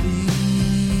all bleed.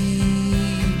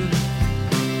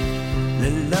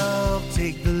 Let love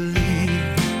take the lead.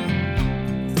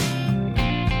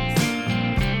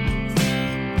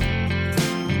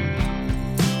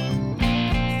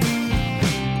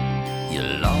 You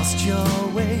lost your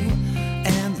way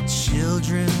and the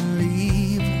children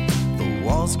leave.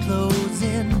 Walls close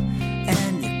in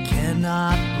and you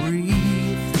cannot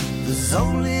breathe. There's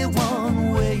only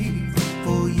one way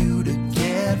for you to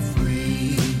get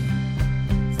free.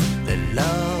 Let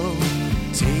love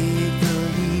take the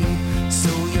lead. So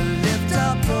you lift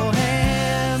up your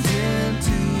hands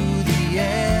into the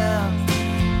air.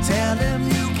 Tell him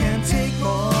you can take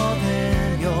more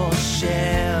than your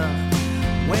share.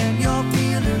 When you're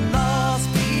feeling lost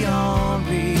beyond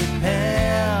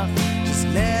repair, just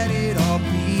let it all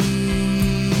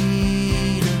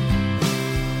bleed.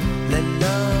 Let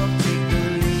love take the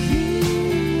lead.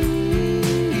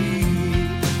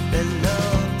 Let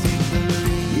love take the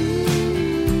lead.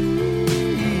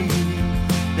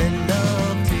 Let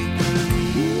love take the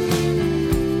lead.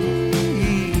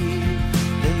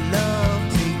 Let love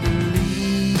take the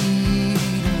lead.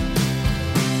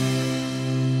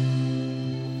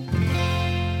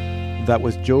 That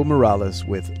was Joe Morales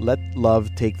with Let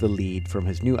Love Take the Lead from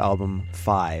his new album,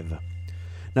 5.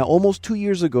 Now, almost 2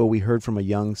 years ago, we heard from a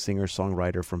young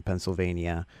singer-songwriter from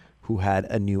Pennsylvania who had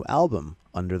a new album,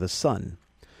 Under the Sun.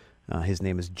 His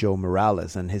name is Joe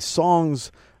Morales, and his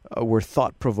songs were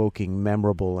thought-provoking,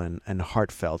 memorable, and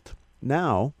heartfelt.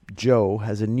 Now, Joe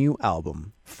has a new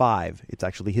album, 5. It's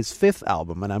actually his 5th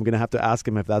album, and I'm going to have to ask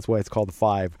him if that's why it's called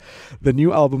 5. The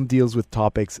new album deals with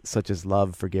topics such as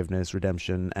love, forgiveness,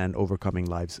 redemption, and overcoming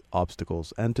life's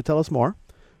obstacles. And to tell us more,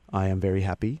 I am very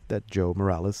happy that Joe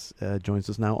Morales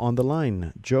joins us now on the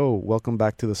line. Joe, welcome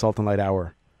back to the Salt and Light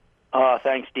Hour.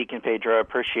 Thanks, Deacon Pedro. I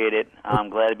appreciate it. I'm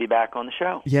glad to be back on the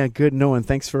show. Yeah, good. No, and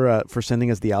thanks for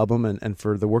sending us the album and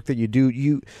for the work that you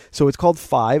do. So it's called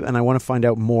 5, and I want to find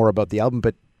out more about the album,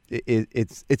 but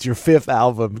it's your 5th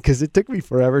album, because it took me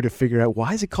forever to figure out,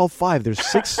 why is it called 5? There's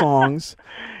 6 songs.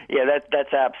 Yeah,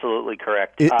 that's absolutely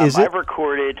correct. I've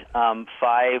recorded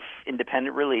 5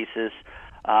 independent releases.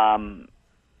 The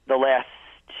last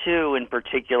 2 in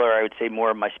particular, I would say more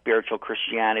of my spiritual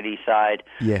Christianity side,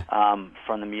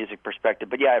 from the music perspective.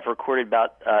 But yeah, I've recorded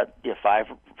about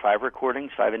 5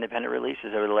 recordings, 5 independent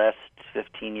releases over the last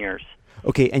 15 years.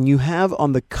 Okay, and you have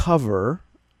on the cover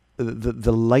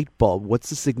the light bulb. What's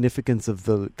the significance of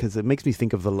because it makes me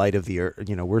think of the light of the earth.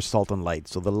 You know, we're salt and light,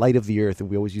 so the light of the earth, and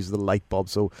we always use the light bulb.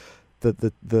 So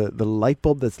the light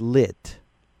bulb that's lit,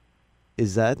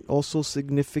 is that also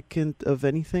significant of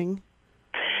anything?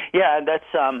 Yeah, that's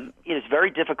it's very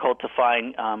difficult to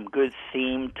find good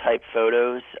theme type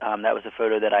photos. That was a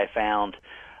photo that I found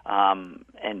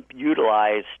and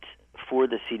utilized for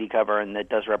the CD cover, and that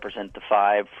does represent the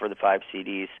 5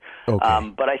 CDs.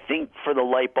 Okay. But I think for the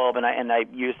light bulb, and I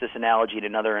used this analogy in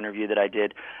another interview that I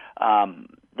did,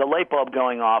 the light bulb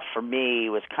going off for me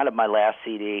was kind of my last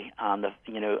CD. I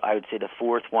would say the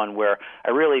 4th one, where I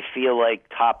really feel like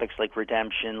topics like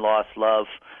redemption, loss, love,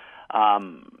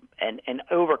 and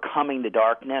overcoming the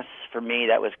darkness, for me,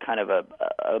 that was kind of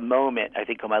a moment, I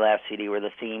think, on my last CD where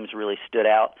the themes really stood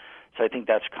out. So I think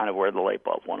that's kind of where the light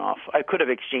bulb went off. I could have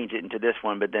exchanged it into this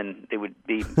one, but then it would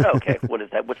be, okay, what is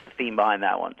that? What's the theme behind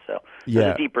that one? So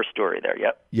there's a deeper story there,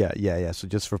 yep. Yeah. So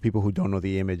just for people who don't know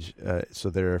the image, so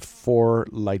there are 4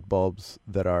 light bulbs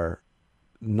that are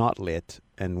not lit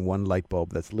and 1 light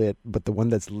bulb that's lit, but the one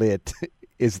that's lit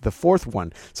is the 4th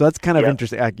one. So that's kind of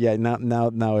interesting. Yeah,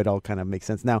 now it all kind of makes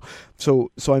sense. Now, so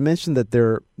I mentioned that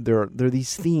there are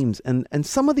these themes, and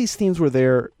some of these themes were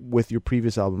there with your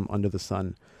previous album, Under the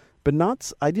Sun, but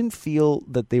not. I didn't feel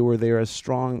that they were there as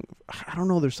strong. I don't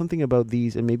know. There's something about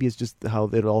these, and maybe it's just how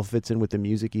it all fits in with the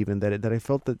music, even that I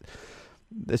felt that,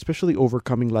 especially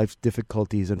overcoming life's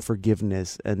difficulties and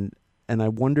forgiveness, and I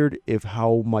wondered if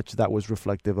how much that was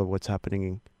reflective of what's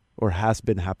happening, or has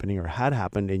been happening, or had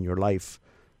happened in your life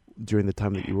during the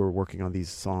time that you were working on these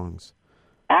songs.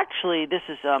 Actually, this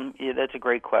is that's a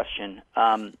great question.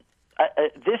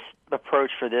 This approach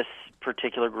for this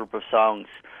particular group of songs,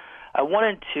 I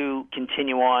wanted to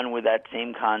continue on with that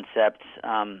same concept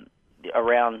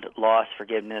around loss,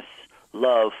 forgiveness,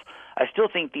 love. I still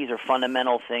think these are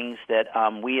fundamental things that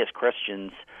we as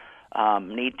Christians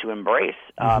need to embrace,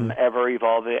 ever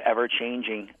evolving, ever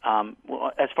changing.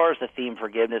 As far as the theme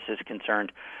forgiveness is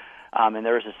concerned, and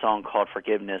there is a song called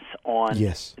Forgiveness on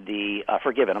the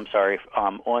Forgiven,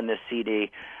 on this CD.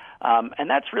 And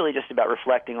that's really just about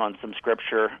reflecting on some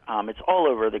scripture. It's all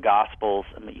over the Gospels,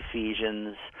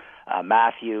 Ephesians,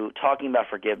 Matthew, talking about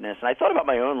forgiveness. And I thought about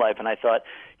my own life, and I thought,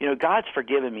 God's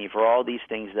forgiven me for all these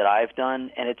things that I've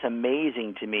done, and it's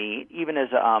amazing to me, even as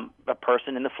a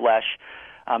person in the flesh,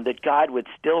 that God would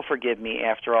still forgive me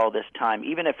after all this time,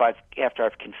 even after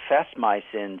I've confessed my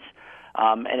sins.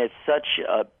 And it's such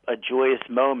a joyous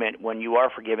moment when you are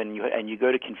forgiven and you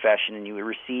go to confession and you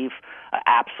receive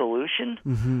absolution,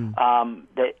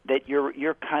 that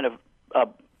you're kind of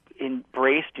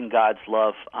embraced in God's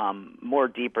love more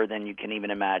deeper than you can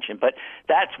even imagine. But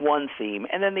that's one theme.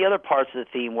 And then the other parts of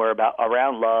the theme were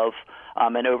around love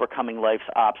and overcoming life's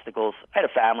obstacles. I had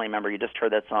a family member, you just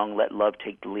heard that song, Let Love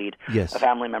Take the Lead. Yes. A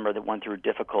family member that went through a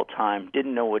difficult time,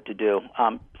 didn't know what to do.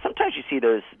 Sometimes you see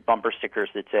those bumper stickers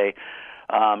that say,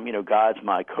 God's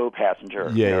my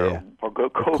co-passenger or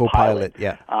co-pilot.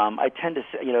 Yeah. I tend to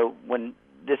say, when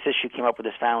this issue came up with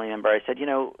this family member, I said,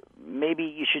 maybe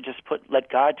you should just let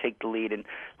God take the lead and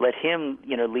let Him,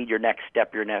 lead your next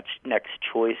step, your next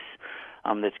choice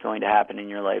that's going to happen in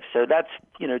your life. So that's,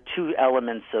 2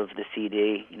 elements of the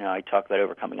CD. I talk about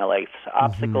overcoming life's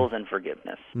obstacles and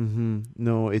forgiveness.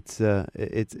 No, it's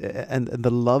and the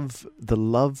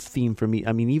love theme for me.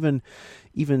 I mean, even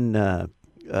the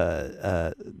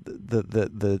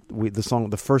song,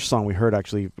 the first song we heard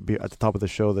actually at the top of the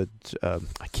show, that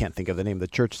I can't think of the name, the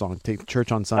church song,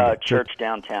 Church on Sunday. Church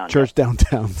Downtown. Church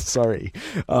Downtown. Sorry.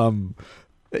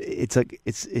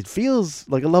 It feels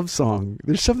like a love song.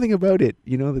 There's something about it,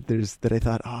 that I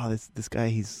thought, this guy,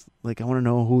 he's like, I want to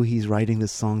know who he's writing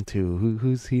this song to.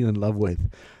 Who's he in love with?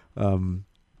 And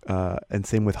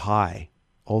same with High,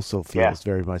 also feels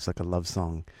very much like a love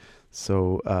song.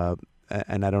 So,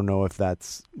 and I don't know if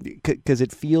that's because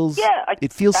it feels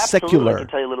secular. I can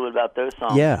tell you a little bit about those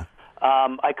songs. Yeah.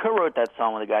 I co-wrote that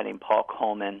song with a guy named Paul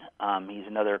Coleman. He's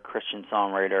another Christian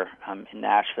songwriter in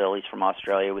Nashville. He's from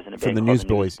Australia. He was in a band called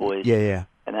the Newsboys. Yeah.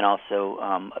 And then also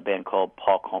a band called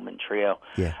Paul Coleman Trio.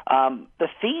 Yeah. The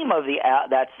theme of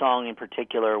that song in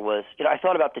particular was, I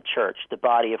thought about the church, the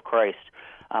body of Christ.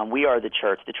 We are the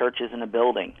church. The church isn't a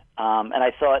building. And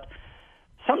I thought,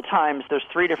 sometimes there's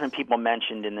 3 different people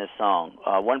mentioned in this song.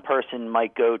 One person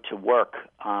might go to work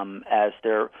as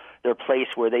their place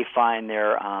where they find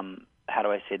their, how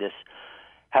do I say this?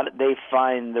 How do they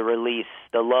find the release,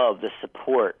 the love, the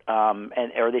support,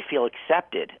 or they feel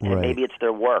accepted, and maybe it's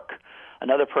their work.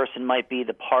 Another person might be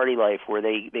the party life, where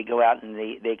they go out and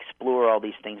they explore all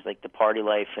these things like the party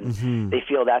life, and they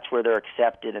feel that's where they're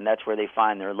accepted and that's where they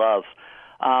find their love.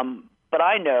 But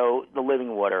I know the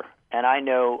living water, and I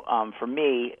know for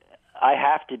me, I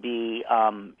have to be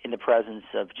in the presence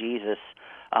of Jesus,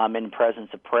 in presence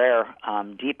of prayer,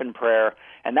 deep in prayer,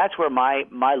 and that's where my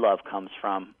love comes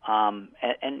from.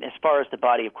 And as far as the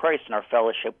body of Christ and our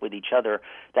fellowship with each other,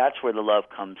 that's where the love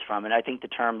comes from. And I think the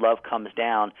term love comes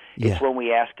down. Yeah. It's when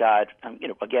we ask God,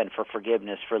 again, for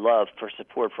forgiveness, for love, for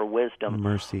support, for wisdom,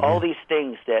 mercy, all these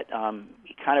things that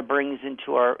He kind of brings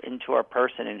into our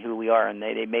person and who we are, and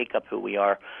they make up who we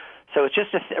are. So it's just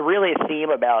really a theme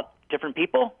about different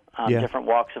people, different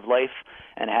walks of life,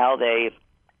 and how they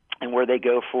and where they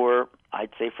go for,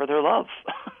 I'd say, for their love.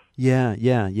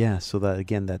 Yeah. So that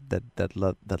again,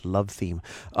 that love theme.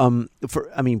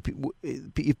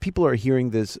 If people are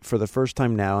hearing this for the first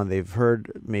time now and they've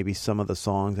heard maybe some of the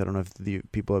songs, I don't know if the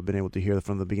people have been able to hear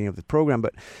from the beginning of the program,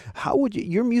 but how would you?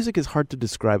 Your music is hard to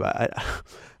describe.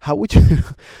 How would you?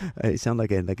 I sound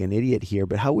like an idiot here,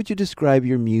 but how would you describe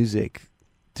your music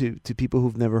to people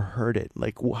who've never heard it?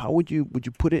 Like, how would you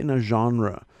put it in a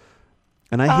genre?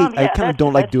 And I kind of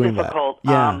don't like doing difficult.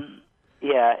 that.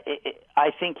 Yeah. I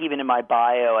think even in my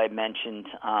bio I mentioned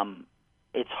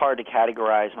it's hard to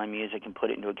categorize my music and put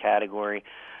it into a category,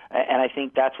 and I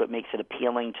think that's what makes it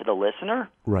appealing to the listener.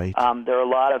 Right. There's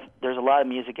a lot of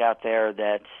music out there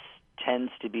that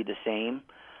tends to be the same,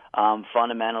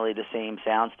 fundamentally the same,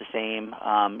 sounds the same,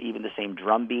 even the same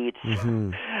drum beats,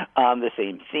 the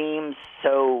same themes.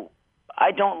 So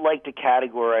I don't like to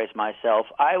categorize myself.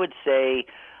 I would say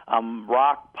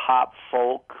rock, pop,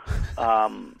 folk,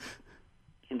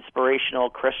 inspirational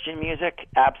Christian music,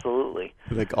 absolutely.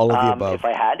 Like all of the above. If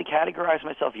I had to categorize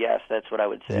myself, yes, that's what I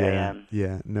would say I am.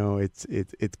 Yeah, no, it's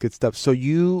good stuff. So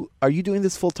are you doing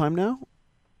this full time now?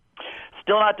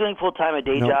 Still not doing full time, a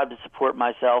day job to support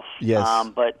myself. Yes.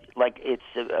 But it's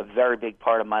a very big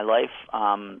part of my life.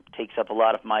 Takes up a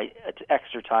lot of my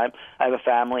extra time. I have a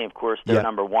family, of course. They're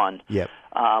number one. Yep.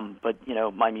 But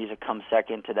my music comes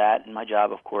second to that, and my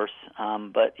job, of course.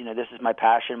 But this is my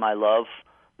passion, my love,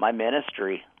 my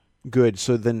ministry. Good.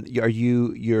 So then, are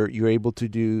you're able to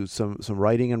do some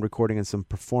writing and recording and some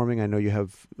performing? I know you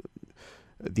have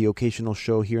the occasional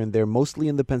show here and there, mostly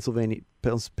in the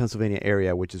Pennsylvania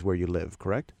area, which is where you live,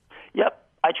 correct? Yep.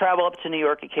 I travel up to New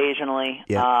York occasionally,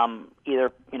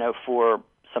 either for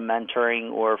some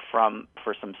mentoring or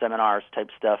for some seminars type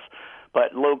stuff,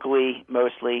 but locally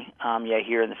mostly,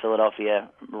 here in the Philadelphia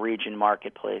region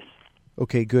marketplace.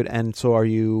 Okay, good. And so are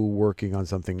you working on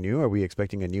something new? Are we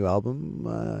expecting a new album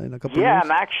in a couple of years? Yeah,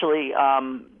 I'm actually,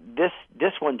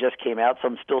 this one just came out, so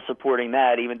I'm still supporting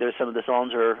that, even though some of the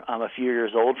songs are a few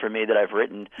years old for me that I've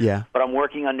written. Yeah. But I'm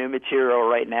working on new material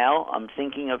right now. I'm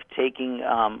thinking of taking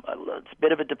it's a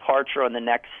bit of a departure on the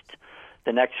next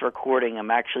recording. I'm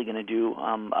actually going to do,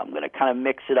 I'm going to kind of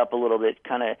mix it up a little bit,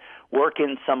 kind of work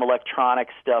in some electronic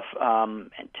stuff and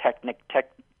techno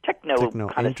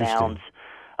kind of sounds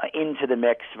into the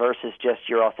mix versus just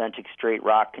your authentic straight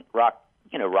rock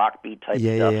beat type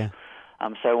stuff. Yeah.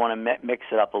 So I want to mix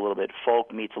it up a little bit.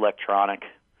 Folk meets electronic.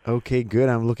 Okay, good.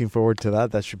 I'm looking forward to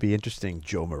that. That should be interesting.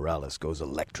 Joe Morales goes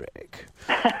electric.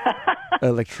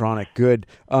 Electronic. Good.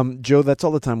 Joe, that's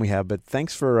all the time we have, but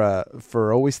thanks for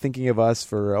always thinking of us,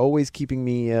 for always keeping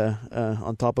me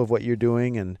on top of what you're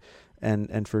doing,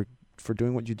 and for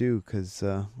doing what you do, because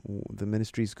the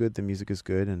ministry is good, the music is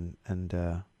good,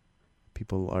 and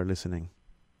people are listening.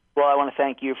 Well, I want to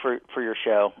thank you for your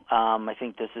show. I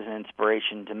think this is an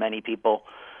inspiration to many people.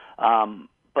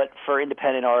 But for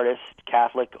independent artists,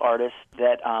 Catholic artists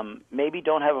that maybe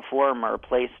don't have a forum or a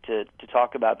place to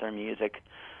talk about their music,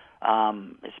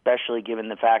 especially given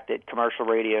the fact that commercial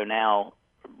radio now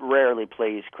rarely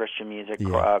plays Christian music,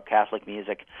 Catholic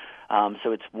music.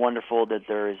 So it's wonderful that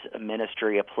there is a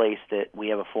ministry, a place that we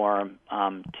have a forum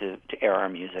to air our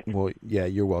music. Well, yeah,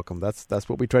 you're welcome. That's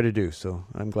what we try to do. So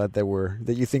I'm glad that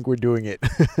you think we're doing it.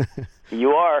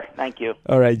 You are. Thank you.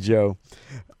 All right, Joe.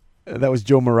 That was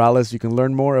Joe Morales. You can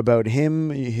learn more about him,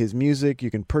 his music.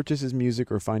 You can purchase his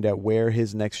music or find out where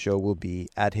his next show will be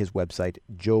at his website,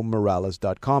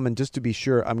 joemorales.com. And just to be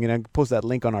sure, I'm going to post that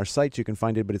link on our site so you can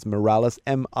find it, but it's Morales,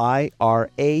 Miralles,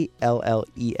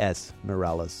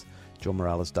 Morales,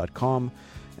 joemorales.com.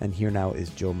 And here now is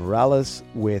Joe Morales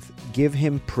with Give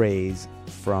Him Praise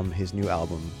from his new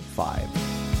album, 5.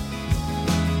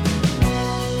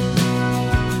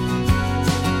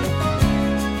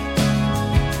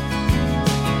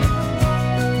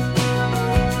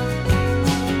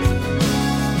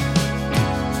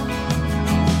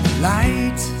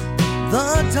 Light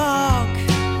the dark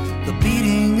the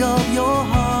beating of your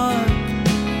heart.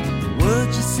 The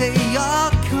words you say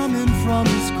are coming from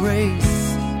His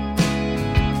grace.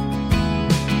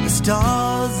 The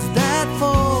stars that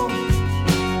fall,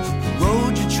 the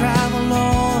road you travel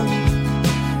on,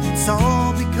 it's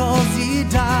all because He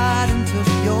died and took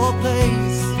your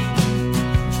place.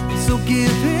 So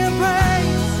give Him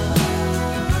praise.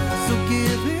 So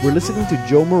give Him. We're listening to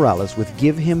Joe Morales with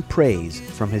Give Him Praise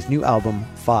from his new album,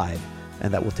 5,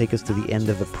 and that will take us to the end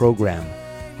of the program.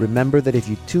 Remember that if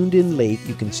you tuned in late,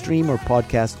 you can stream or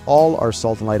podcast all our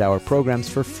Salt and Light Hour programs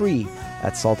for free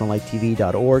at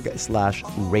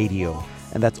saltandlighttv.org/radio.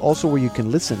 And that's also where you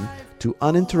can listen to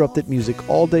uninterrupted music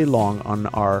all day long on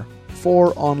our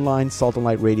 4 online Salt and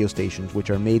Light radio stations, which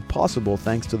are made possible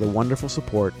thanks to the wonderful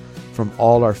support from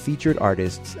all our featured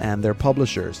artists and their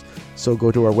publishers. So go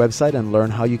to our website and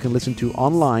learn how you can listen to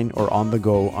online or on the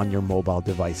go on your mobile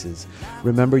devices.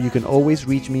 Remember, you can always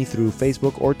reach me through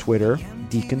Facebook or Twitter,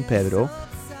 Deacon Pedro.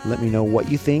 Let me know what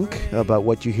you think about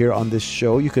what you hear on this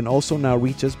show. You can also now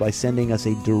reach us by sending us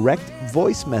a direct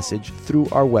voice message through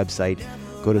our website.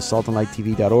 Go to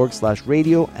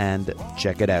saltandlighttv.org/radio and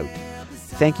check it out.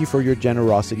 Thank you for your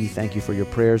generosity. Thank you for your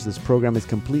prayers. This program is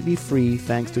completely free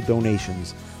thanks to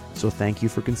donations. So thank you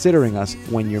for considering us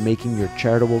when you're making your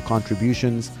charitable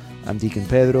contributions. I'm Deacon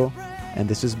Pedro, and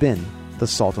this has been the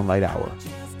Salt and Light Hour. So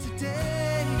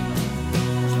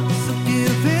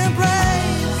give Him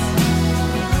praise.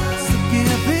 So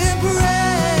give Him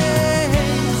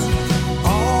praise.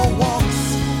 All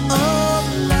walks of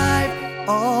life,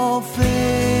 all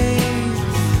faiths.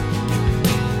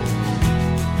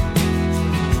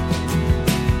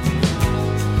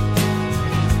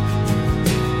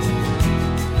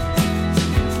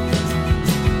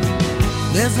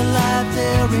 There's a light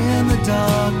there in the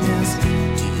darkness.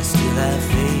 Do you still have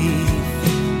faith?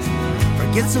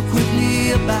 Forget so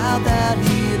quickly about that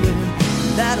healing,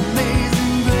 that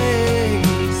amazing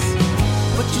grace.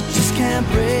 But you just can't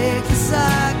break the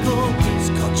cycle.